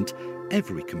development,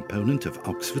 every component of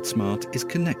Oxford Smart is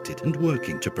connected and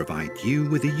working to provide you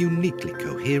with a uniquely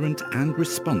coherent and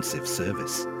responsive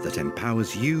service that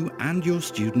empowers you and your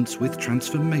students with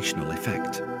transformational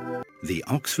effect. The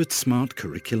Oxford Smart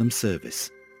Curriculum Service.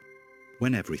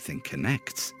 When everything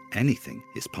connects, anything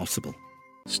is possible.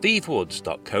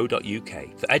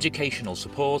 stevewoods.co.uk for educational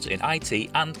support in IT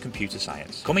and computer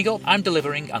science. Coming up, I'm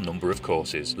delivering a number of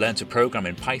courses. Learn to Program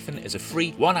in Python is a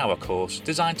free 1-hour course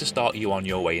designed to start you on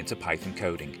your way into Python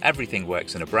coding. Everything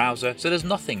works in a browser, so there's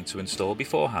nothing to install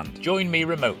beforehand. Join me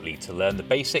remotely to learn the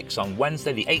basics on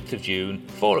Wednesday the 8th of June,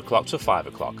 4 o'clock to 5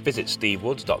 o'clock. Visit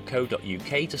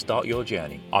stevewoods.co.uk to start your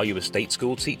journey. Are you a state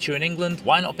school teacher in England?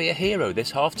 Why not be a hero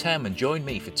this half term and join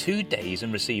me for 2 days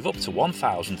and receive up to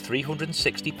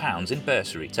 £1,360 in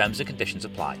bursary. Terms and conditions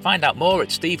apply. Find out more at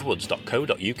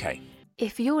stevewoods.co.uk.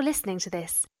 If you're listening to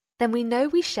this, then we know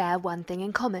we share one thing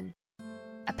in common: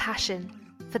 a passion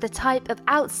for the type of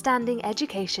outstanding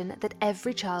education that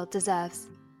every child deserves.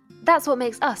 That's what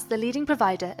makes us the leading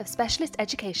provider of specialist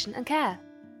education and care.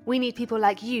 We need people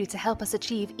like you to help us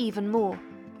achieve even more.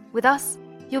 With us,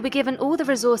 you'll be given all the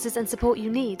resources and support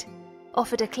you need,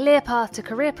 offered a clear path to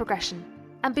career progression,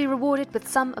 and be rewarded with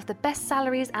some of the best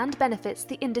salaries and benefits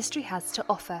the industry has to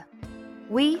offer.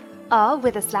 We are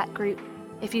Witherslack Group.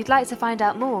 If you'd like to find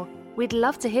out more, we'd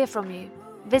love to hear from you.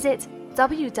 Visit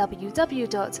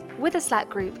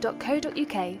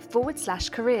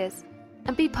www.witherslackgroup.co.uk/careers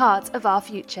and be part of our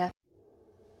future.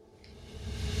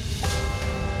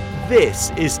 This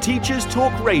is Teachers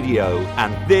Talk Radio,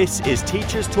 and this is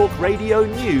Teachers Talk Radio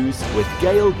News with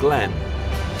Gail Glenn.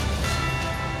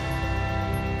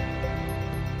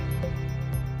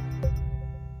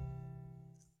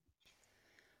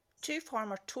 Two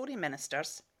former Tory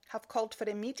ministers have called for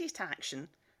immediate action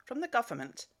from the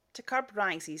government to curb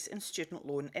rises in student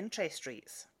loan interest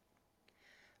rates.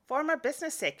 Former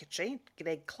Business Secretary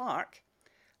Greg Clark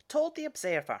told The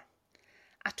Observer,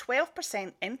 "A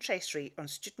 12% interest rate on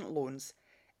student loans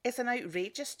is an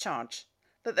outrageous charge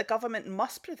that the government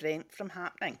must prevent from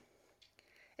happening.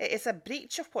 It is a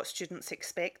breach of what students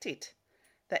expected,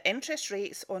 that interest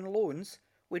rates on loans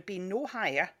would be no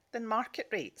higher than market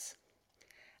rates.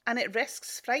 And it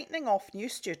risks frightening off new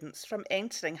students from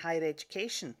entering higher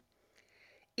education,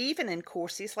 even in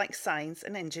courses like science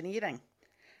and engineering,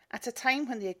 at a time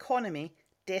when the economy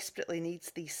desperately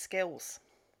needs these skills."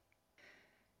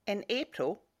 In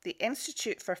April, the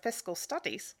Institute for Fiscal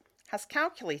Studies has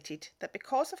calculated that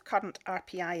because of current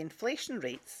RPI inflation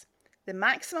rates, the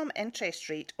maximum interest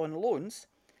rate on loans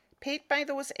paid by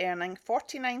those earning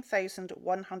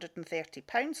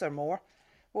 £49,130 or more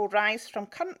will rise from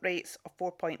current rates of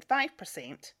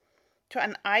 4.5% to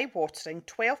an eye-watering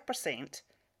 12%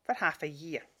 for half a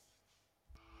year.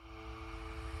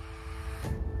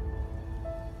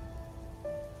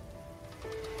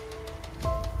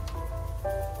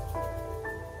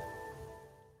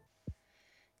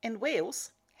 In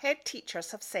Wales, head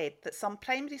teachers have said that some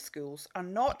primary schools are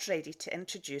not ready to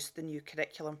introduce the new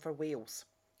curriculum for Wales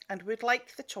and would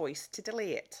like the choice to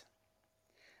delay it.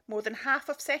 More than half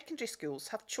of secondary schools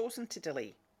have chosen to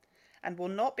delay and will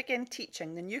not begin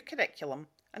teaching the new curriculum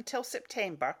until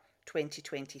September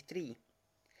 2023.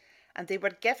 And they were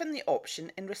given the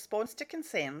option in response to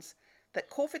concerns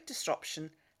that COVID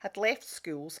disruption had left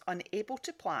schools unable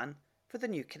to plan for the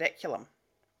new curriculum.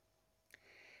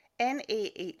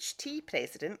 NAHT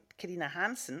President Karina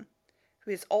Hansen,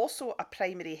 who is also a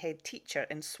primary head teacher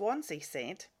in Swansea,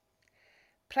 said,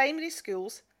 "Primary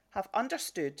schools have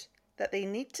understood that they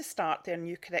need to start their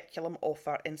new curriculum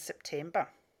offer in September.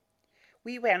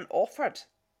 We weren't offered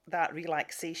that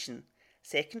relaxation,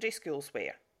 secondary schools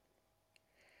were.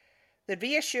 The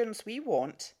reassurance we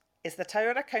want is that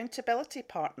our accountability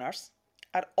partners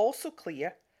are also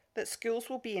clear that schools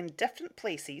will be in different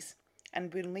places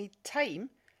and will need time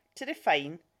to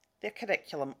refine their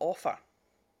curriculum offer."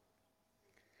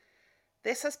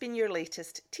 This has been your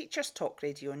latest Teachers Talk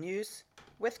Radio News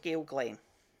with Gail Glenn.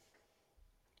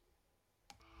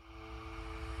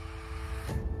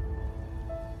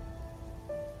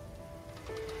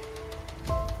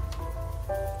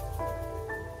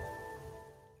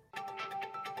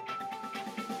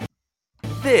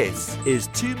 This is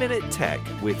 2 Minute Tech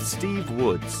with Steve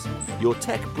Woods, your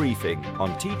tech briefing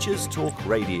on Teachers Talk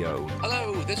Radio.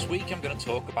 Hello, this week I'm going to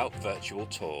talk about virtual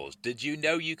tours. Did you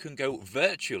know you can go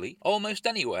virtually almost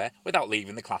anywhere without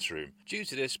leaving the classroom? Due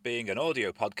to this being an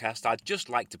audio podcast, I'd just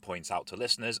like to point out to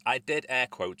listeners I did air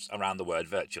quotes around the word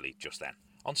virtually just then.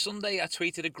 On Sunday, I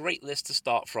tweeted a great list to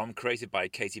start from created by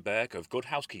Katie Burke of Good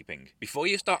Housekeeping. Before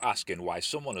you start asking why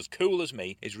someone as cool as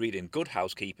me is reading Good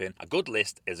Housekeeping, a good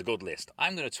list is a good list.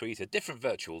 I'm going to tweet a different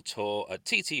virtual tour at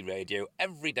TT Radio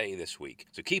every day this week.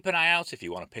 So keep an eye out if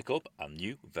you want to pick up a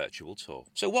new virtual tour.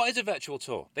 So what is a virtual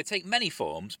tour? They take many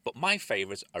forms, but my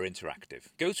favourites are interactive.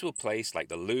 Go to a place like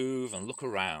the Louvre and look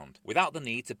around without the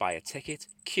need to buy a ticket,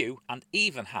 queue, and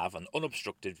even have an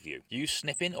unobstructed view. Use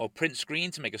snipping or print screen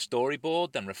to make a storyboard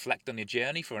board, then reflect on your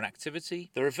journey for an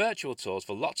activity. There are virtual tours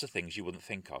for lots of things you wouldn't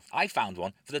think of. I found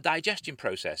one for the digestion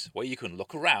process, where you can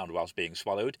look around whilst being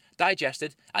swallowed,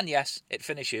 digested, and yes, it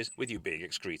finishes with you being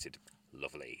excreted.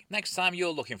 Lovely. Next time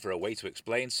you're looking for a way to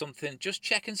explain something, just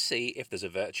check and see if there's a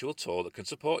virtual tour that can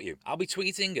support you. I'll be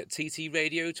tweeting at TT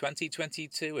Radio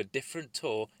 2022 a different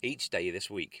tour each day this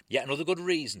week. Yet another good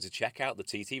reason to check out the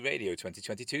TT Radio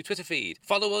 2022 Twitter feed.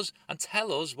 Follow us and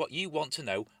tell us what you want to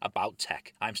know about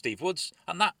tech. I'm Steve Woods,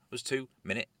 and that was 2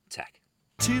 Minute Tech.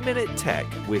 2 Minute Tech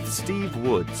with Steve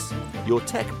Woods, your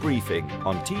tech briefing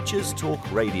on Teachers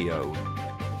Talk Radio.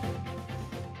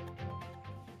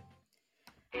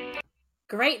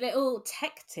 Great little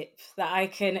tech tip that I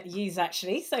can use,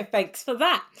 actually. So thanks for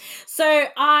that. So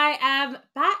I am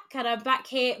back, and I'm back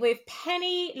here with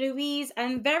Penny, Louise,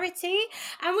 and Verity.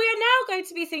 And we are now going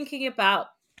to be thinking about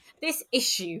this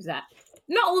issue that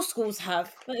not all schools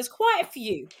have, but there's quite a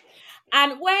few.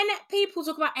 And when people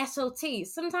talk about SLTs,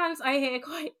 sometimes I hear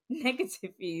quite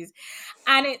negative views.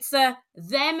 And it's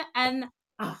them and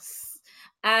us.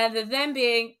 And the them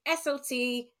being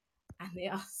SLT and the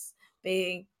us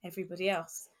being everybody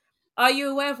else. Are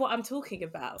you aware of what I'm talking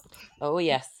about? Oh,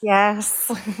 yes. Yes.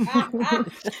 Does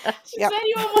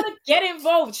anyone want to get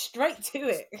involved? Straight to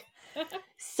it.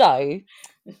 So,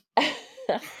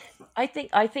 I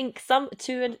think some,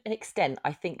 to an extent,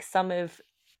 I think some of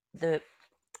the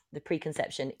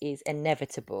preconception is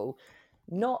inevitable,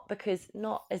 not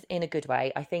as in a good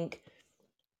way. I think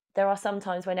there are some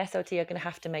times when SLT are going to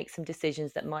have to make some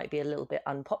decisions that might be a little bit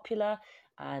unpopular,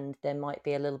 and there might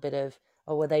be a little bit of,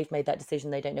 oh, well, they've made that decision,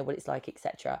 they don't know what it's like,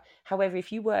 etc. However,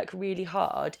 if you work really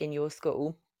hard in your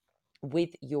school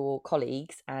with your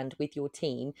colleagues and with your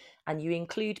team, and you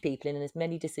include people in as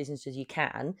many decisions as you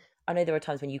can, I know there are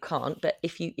times when you can't, but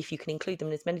if you can include them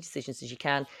in as many decisions as you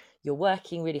can, you're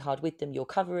working really hard with them, you're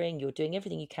doing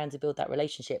everything you can to build that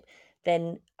relationship,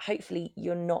 then hopefully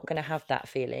you're not going to have that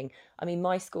feeling. I mean,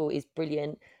 my school is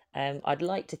brilliant. I'd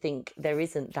like to think there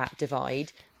isn't that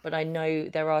divide, but I know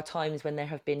there are times when there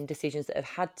have been decisions that have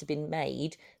had to be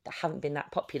made that haven't been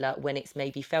that popular, when it's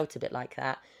maybe felt a bit like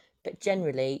that. But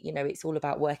generally, it's all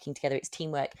about working together, it's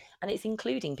teamwork, and it's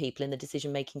including people in the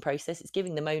decision-making process. It's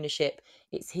giving them ownership,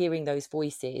 it's hearing those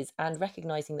voices and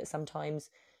recognising that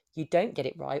sometimes you don't get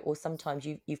it right, or sometimes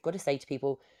you've got to say to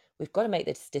people, we've got to make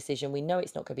this decision, we know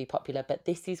it's not going to be popular, but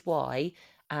this is why,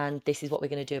 and this is what we're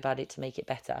going to do about it to make it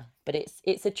better. But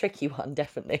it's a tricky one,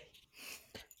 definitely.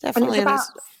 Definitely. Go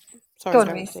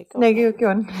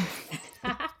on.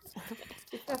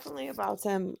 It's definitely about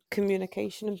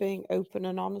communication and being open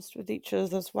and honest with each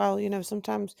other as well.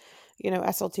 Sometimes,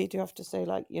 SLT do have to say,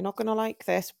 like, you're not going to like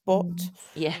this, but,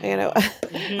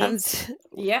 and,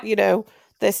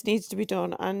 this needs to be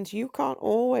done. And you can't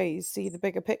always see the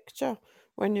bigger picture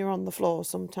when you're on the floor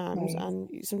sometimes. Right. And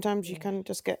sometimes you can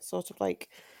just get sort of like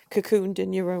cocooned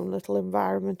in your own little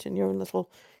environment, in your own little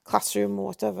classroom or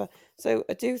whatever. So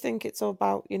I do think it's all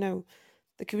about,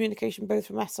 the communication both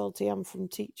from SLT and from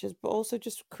teachers, but also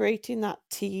just creating that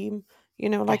team,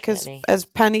 like as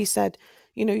Penny said,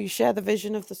 you share the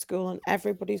vision of the school and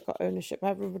everybody's got ownership,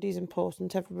 everybody's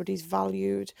important, everybody's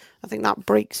valued. I think that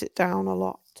breaks it down a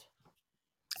lot.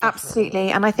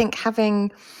 Absolutely. And I think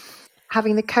having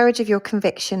the courage of your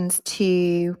convictions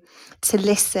to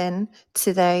listen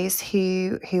to those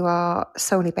who are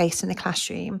solely based in the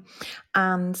classroom,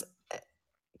 and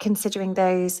considering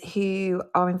those who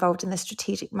are involved in the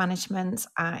strategic management,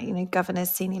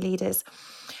 governors, senior leaders,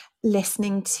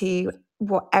 listening to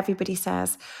what everybody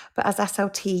says. But as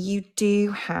SLT, you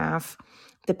do have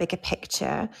the bigger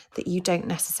picture that you don't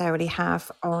necessarily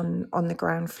have on the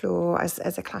ground floor as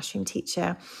a classroom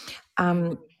teacher.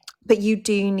 But you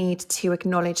do need to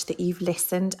acknowledge that you've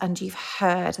listened and you've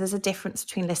heard. There's a difference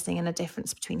between listening and a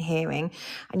difference between hearing.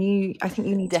 And I think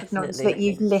you need to acknowledge that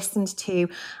you've listened to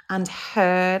and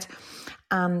heard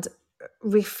and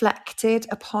reflected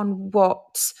upon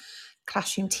what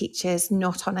classroom teachers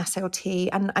not on SLT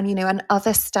and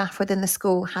other staff within the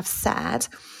school have said.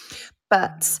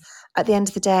 But at the end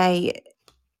of the day,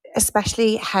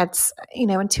 especially heads,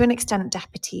 and to an extent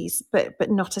deputies,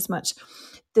 but not as much,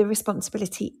 the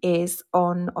responsibility is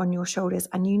on your shoulders,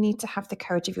 and you need to have the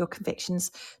courage of your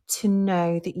convictions to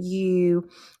know that you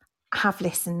have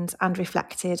listened and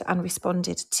reflected and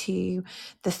responded to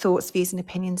the thoughts, views and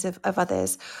opinions of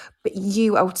others. But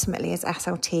you ultimately as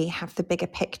SLT have the bigger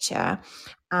picture,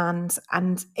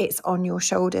 and it's on your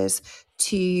shoulders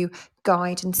to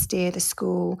guide and steer the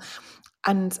school.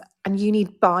 And you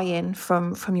need buy-in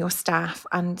from your staff,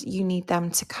 and you need them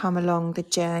to come along the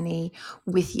journey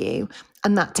with you,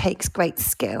 and that takes great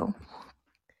skill.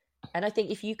 And I think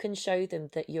if you can show them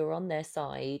that you're on their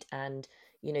side and,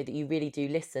 you know, that you really do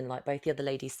listen, like both the other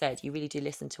ladies said, you really do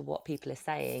listen to what people are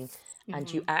saying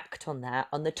and you act on that,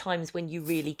 on the times when you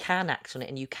really can act on it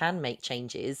and you can make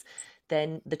changes,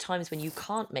 then the times when you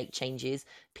can't make changes,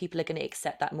 people are going to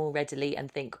accept that more readily and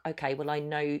think, okay, well, I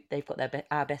know they've got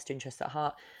our best interests at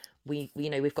heart. We you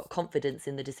know, we've got confidence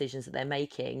in the decisions that they're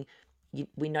making.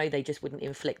 We know they just wouldn't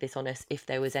inflict this on us if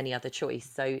there was any other choice.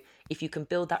 So if you can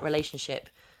build that relationship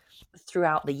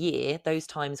throughout the year, those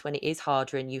times when it is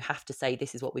harder and you have to say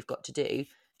this is what we've got to do,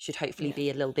 should hopefully be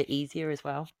a little bit easier as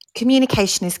well.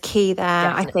 Communication is key there.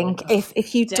 Definitely. I think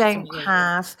if you don't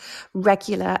have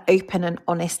regular, open and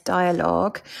honest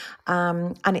dialogue,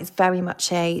 and it's very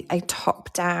much a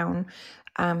top-down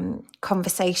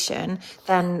conversation,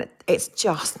 then it's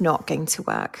just not going to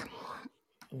work.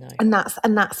 No. And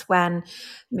that's when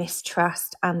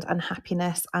mistrust and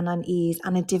unhappiness and unease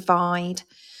and a divide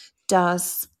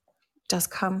does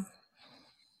come.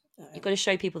 You've got to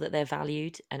show people that they're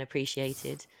valued and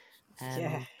appreciated.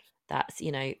 That's,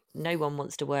 you know, no one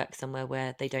wants to work somewhere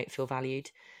where they don't feel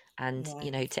valued. And, you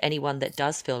know, to anyone that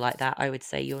does feel like that, I would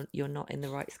say you're not in the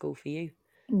right school for you.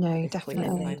 No,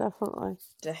 definitely.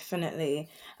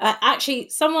 Actually,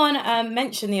 someone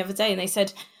mentioned the other day and they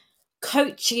said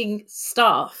coaching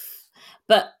staff,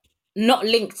 but not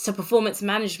linked to performance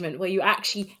management, where you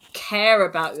actually care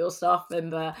about your staff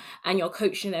member and you're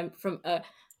coaching them from a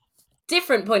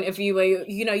different point of view, where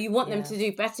you want them to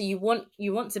do better, you want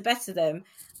to better them.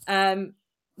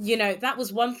 You know, that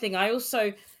was one thing I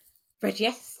also read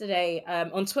yesterday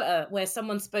on Twitter, where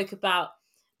someone spoke about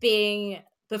being,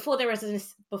 before they were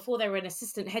an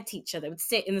assistant head teacher, they would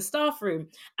sit in the staff room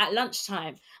at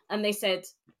lunchtime, and they said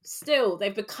still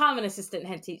they've become an assistant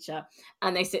head teacher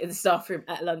and they sit in the staff room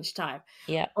at lunchtime.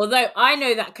 Yeah. Although I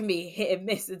know that can be hit and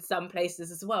miss in some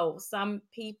places as well. Some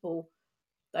people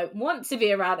don't want to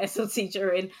be around SLT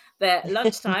during their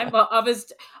lunchtime, but others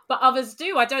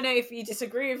do. I don't know if you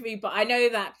disagree with me, but I know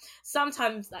that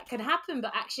sometimes that can happen.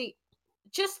 But actually,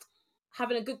 just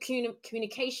having a good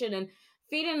communication and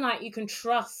feeling like you can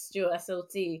trust your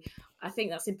SLT, I think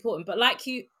that's important. But like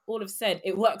you all have said,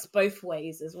 it works both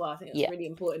ways as well. I think that's really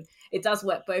important. It does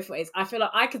work both ways. I feel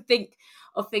like I could think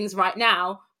of things right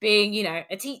now being, you know,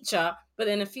 a teacher, but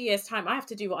in a few years' time, I have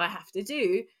to do what I have to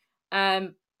do.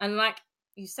 And like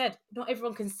you said, not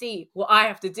everyone can see what I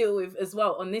have to deal with as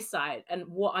well on this side and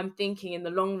what I'm thinking in the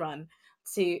long run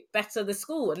to better the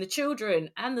school and the children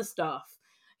and the staff,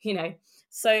 you know.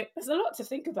 So there's a lot to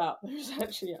think about. There's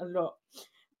actually a lot.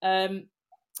 And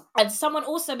someone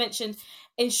also mentioned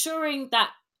ensuring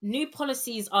that new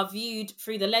policies are viewed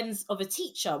through the lens of a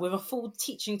teacher with a full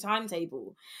teaching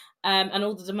timetable, and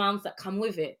all the demands that come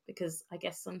with it, because I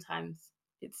guess sometimes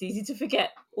it's easy to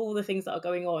forget all the things that are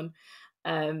going on.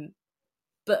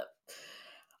 But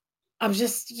I'm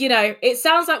just, you know, it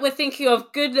sounds like we're thinking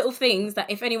of good little things that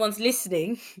if anyone's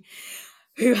listening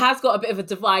who has got a bit of a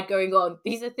divide going on,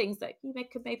 these are things that you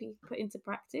could maybe put into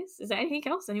practice. Is there anything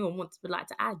else anyone would like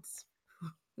to add?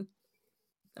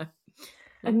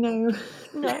 No.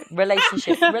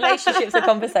 Relationships are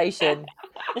conversation.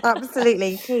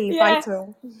 Absolutely key,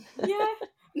 vital. Yeah.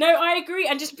 No, I agree.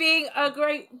 And just being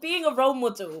a role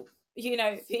model, you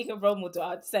know,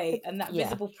 I'd say, and that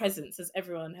visible presence, as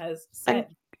everyone has said.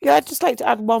 I'd just like to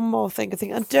add one more thing. I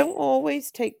think, and don't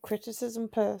always take criticism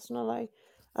personally.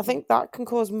 I think that can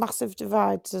cause massive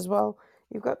divides as well.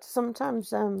 You've got to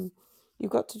sometimes,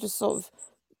 you've got to just sort of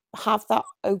have that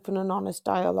open and honest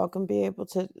dialogue and be able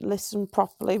to listen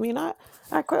properly. I mean, I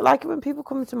quite like it when people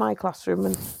come into my classroom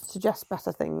and suggest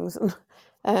better things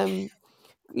and,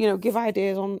 you know, give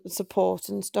ideas on support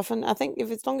and stuff. And I think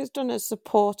if as long as it's done in a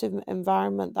supportive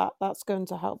environment, that's going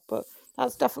to help. But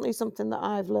that's definitely something that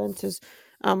I've learned as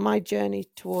my journey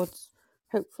towards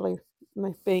hopefully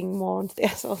being more onto the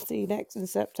SLT next in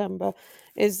September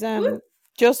is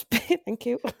just thank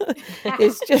you.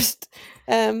 It's just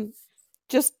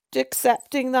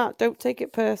accepting that, don't take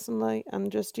it personally,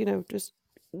 and just, you know, just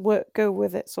go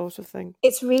with it, sort of thing.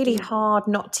 It's really hard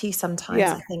not to sometimes,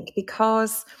 I think,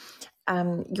 because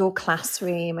your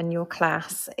classroom and your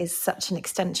class is such an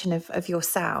extension of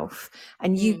yourself,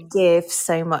 and you give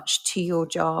so much to your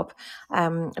job,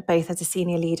 both as a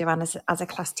senior leader and as a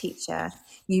class teacher.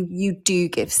 You do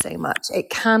give so much. It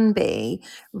can be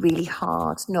really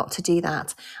hard not to do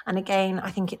that. And again,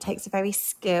 I think it takes a very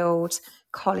skilled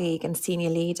colleague and senior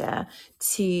leader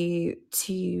to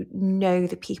know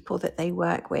the people that they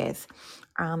work with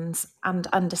and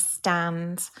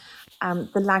understand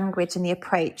the language and the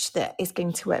approach that is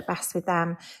going to work best with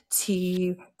them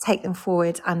to take them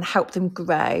forward and help them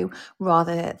grow,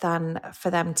 rather than for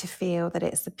them to feel that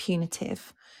it's a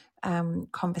punitive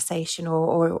conversation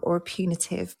or a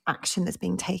punitive action that's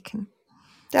being taken.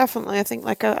 Definitely. I think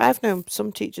I've known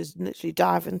some teachers literally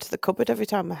dive into the cupboard every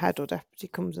time the head or deputy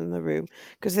comes in the room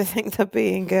because they think they're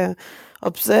being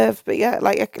observed. But yeah,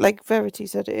 like Verity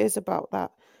said, it is about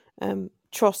that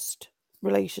trust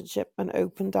relationship and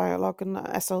open dialogue, and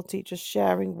that SLT just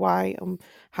sharing why and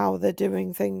how they're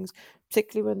doing things,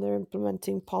 particularly when they're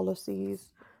implementing policies,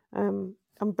 and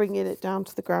bringing it down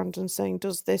to the ground and saying,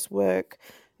 does this work?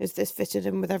 Is this fitted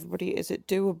in with everybody? Is it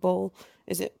doable?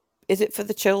 Is it for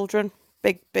the children?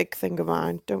 Big thing of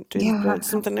mine. Don't do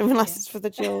something unless it's for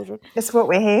the children. It's what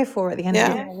we're here for at the end of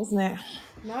the day, isn't it?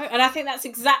 No, and I think that's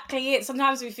exactly it.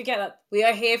 Sometimes we forget that we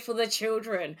are here for the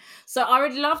children. So I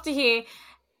would love to hear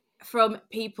from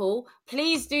people.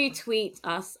 Please do tweet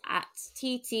us at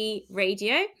TT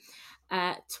Radio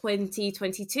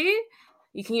 2022.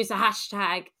 You can use the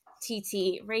hashtag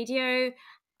TT Radio,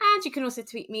 and you can also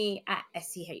tweet me at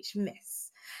SCHMiss.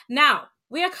 Now,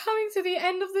 we are coming to the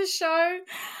end of the show.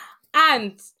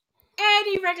 And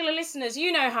any regular listeners,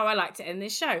 you know how I like to end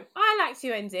this show. I like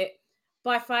to end it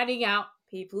by finding out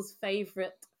people's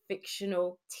favourite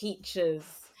fictional teachers.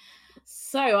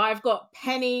 So I've got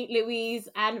Penny, Louise,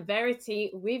 and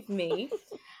Verity with me.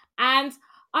 And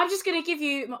I'm just going to give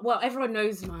you, well, everyone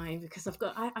knows mine because I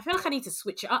feel like I need to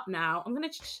switch it up now. I'm going to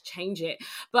just change it.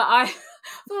 But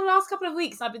for the last couple of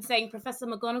weeks, I've been saying Professor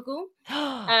McGonagall.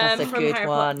 That's a from good Harry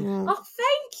one. Potter. Oh,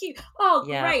 thank you. Oh,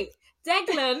 Yeah. great.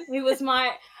 Declan, who was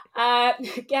my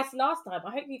guest last time,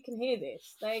 I hope you can hear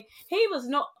this. He was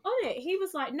not on it. He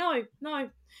was like, no.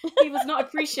 He was not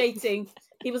appreciating.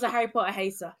 He was a Harry Potter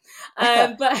hater.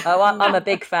 But I'm a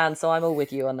big fan, so I'm all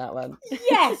with you on that one.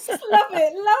 Yes, love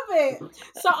it.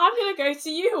 So I'm going to go to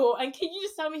you all, and can you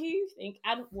just tell me who you think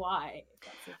and why?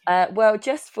 Well,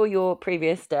 just for your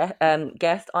previous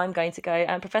guest, I'm going to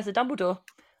go Professor Dumbledore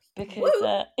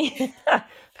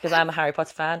because I'm a Harry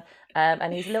Potter fan,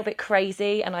 and he's a little bit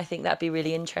crazy, and I think that'd be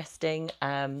really interesting.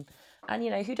 And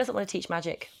who doesn't want to teach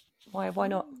magic? Why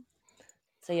not?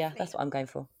 So yeah, that's what I'm going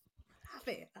for.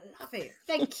 I love it.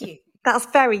 Thank you. That's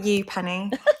very you,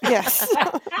 Penny. Yes.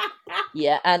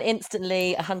 Yeah, and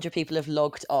instantly 100 people have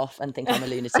logged off and think I'm a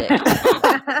lunatic.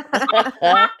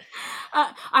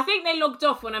 I think they logged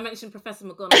off when I mentioned Professor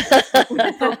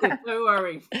McGonagall. Don't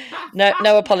worry.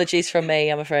 No apologies from me,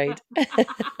 I'm afraid.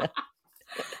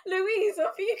 Louise,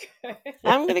 off you go.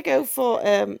 I'm going to go for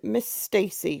Miss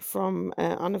Stacy from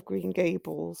Anne of Green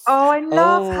Gables. Oh, I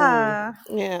love her.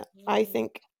 Yeah, I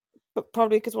think, but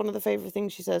probably because one of the favourite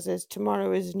things she says is,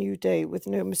 tomorrow is a new day with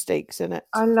no mistakes in it.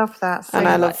 I love that. And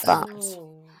I love that.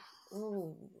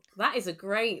 Ooh. That is a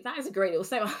great little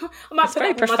statement. I might It's put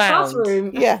very that in my profound.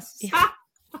 classroom. Yes. That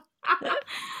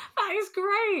is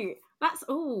great.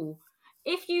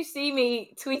 If you see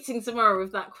me tweeting tomorrow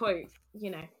with that quote,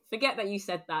 forget that you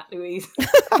said that, Louise.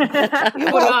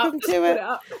 You're welcome to it.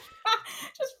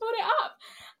 Just put it up.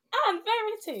 And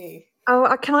Verity.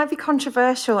 Oh, can I be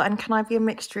controversial and can I be a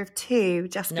mixture of two?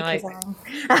 Just No. because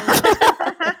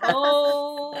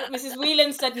Oh, Mrs.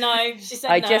 Whelan said no. She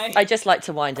said no. I just like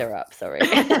to wind her up. Sorry.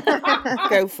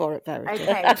 Go for it, Verity.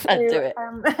 Okay, so, Do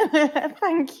it.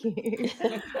 thank you.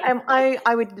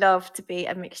 I would love to be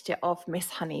a mixture of Miss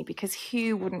Honey, because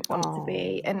who wouldn't want to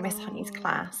be in Miss Honey's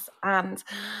class? And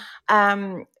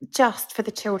just for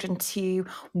the children to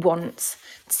want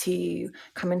to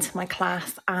come into my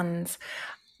class and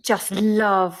just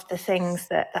love the things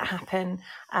that happen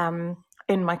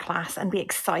in my class and be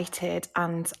excited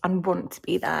and want to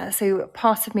be there. So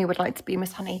part of me would like to be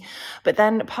Miss Honey, but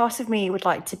then part of me would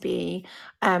like to be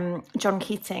John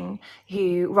Keating,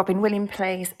 who Robin Williams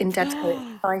plays in Dead Poets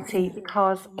Society,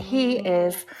 because he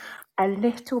is a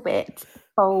little bit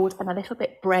bold and a little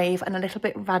bit brave and a little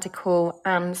bit radical,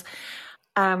 and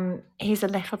I'm a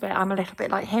little bit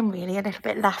like him, really, a little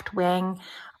bit left wing,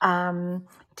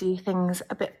 do things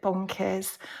a bit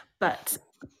bonkers, but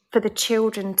for the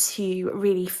children to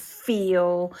really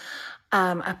feel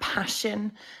a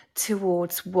passion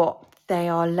towards what they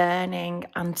are learning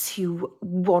and to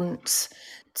want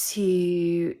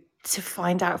to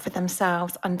find out for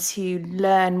themselves and to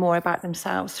learn more about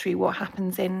themselves through what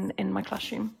happens in my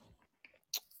classroom.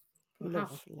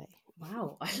 Lovely.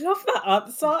 Wow, I love that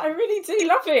answer. I really do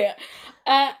love it.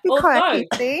 I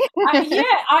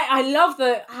love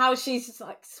how she's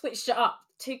like switched it up.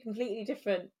 Two completely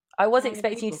different. I was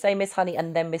expecting you to say Miss Honey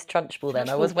and then Miss Trunchbull then.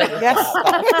 I was waiting for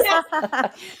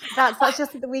that. That's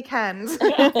just for the weekend.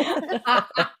 I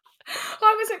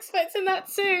was expecting that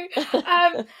too.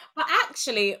 But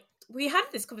actually, we had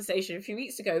this conversation a few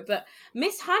weeks ago, but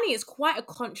Miss Honey is quite a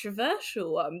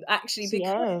controversial one, actually,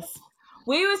 because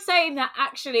we were saying that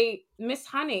actually Miss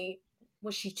Honey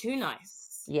Was she too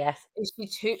nice? Yes. Is she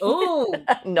too? Oh,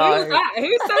 No. Who was that?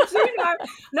 Who said too nice?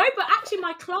 No, but actually,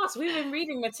 my class, we were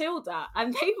reading Matilda,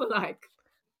 and they were like,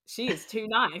 "She is too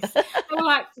nice." They were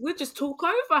like, "We'll just talk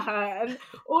over her," and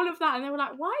all of that. And they were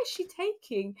like, "Why is she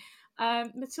taking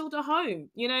Matilda home?"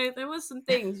 You know, there was some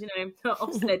things, you know, that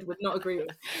Ofsted would not agree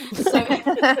with. So,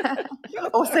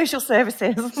 or social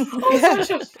services.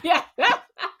 yeah,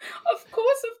 of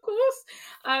course.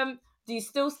 Do you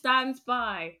still stand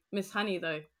by Miss Honey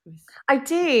though? I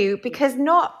do, because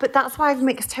but that's why I've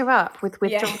mixed her up with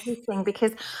John Keating,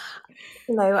 because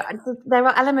you know, there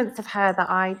are elements of her that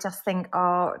I just think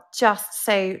are just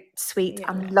so sweet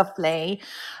and lovely,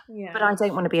 but I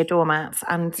don't want to be a doormat,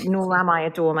 and nor am I a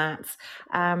doormat.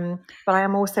 But I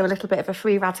am also a little bit of a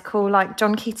free radical like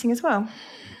John Keating as well.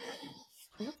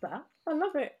 I love that.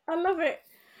 I love it.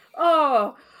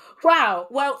 Oh, wow.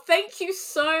 Well, thank you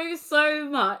so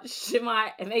much to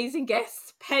my amazing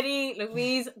guests, Penny,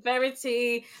 Louise,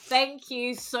 Verity. Thank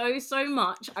you so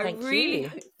much. Thank you.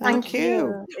 Thank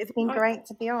you. It's been great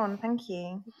to be on. Thank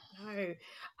you.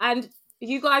 And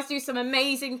you guys do some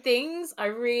amazing things. I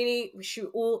really wish you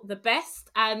all the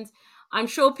best. And I'm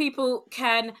sure people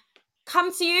can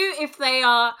come to you if they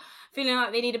are feeling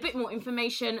like they need a bit more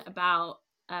information about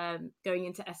going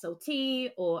into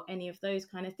SLT or any of those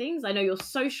kind of things. I know your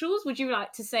socials. Would you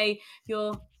like to say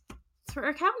your Twitter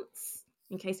accounts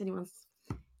in case anyone's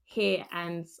here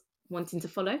and wanting to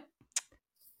follow?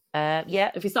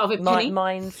 Yeah. If we start with Penny.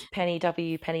 Mine's Penny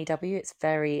W. It's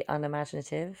very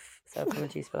unimaginative, so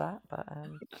apologies for that. But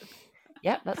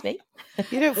yeah, that's me.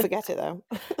 You don't forget it though.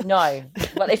 No.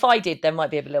 Well, if I did, there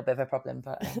might be a little bit of a problem.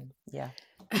 But yeah.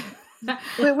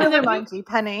 We'll remind you,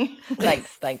 Penny.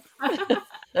 Thanks.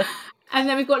 And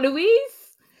then we've got Louise.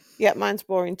 Yeah, mine's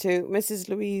boring too. Mrs.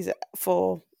 Louise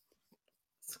 4.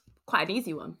 It's quite an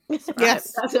easy one.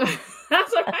 Yes. That's all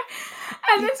right.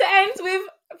 And then to end with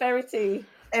Verity.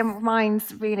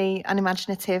 Mine's really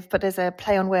unimaginative, but there's a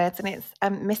play on words, and it's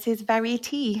Mrs.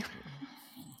 Verity.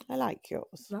 I like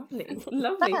yours. Lovely.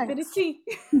 Bit of tea.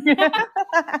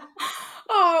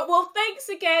 Oh, well, thanks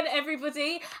again,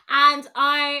 everybody. And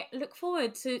I look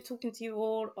forward to talking to you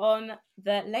all on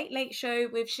the Late Late Show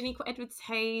with Shaniqua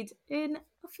Edwards-Haid in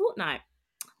a fortnight.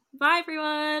 Bye,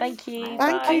 everyone. Thank you.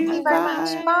 Thank you very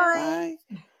much. Bye.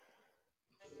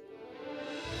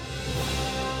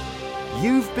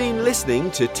 You've been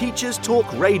listening to Teachers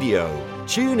Talk Radio.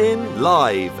 Tune in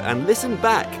live and listen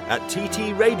back at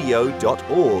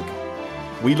ttradio.org.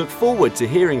 We look forward to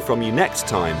hearing from you next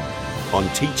time on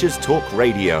Teachers Talk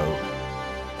Radio.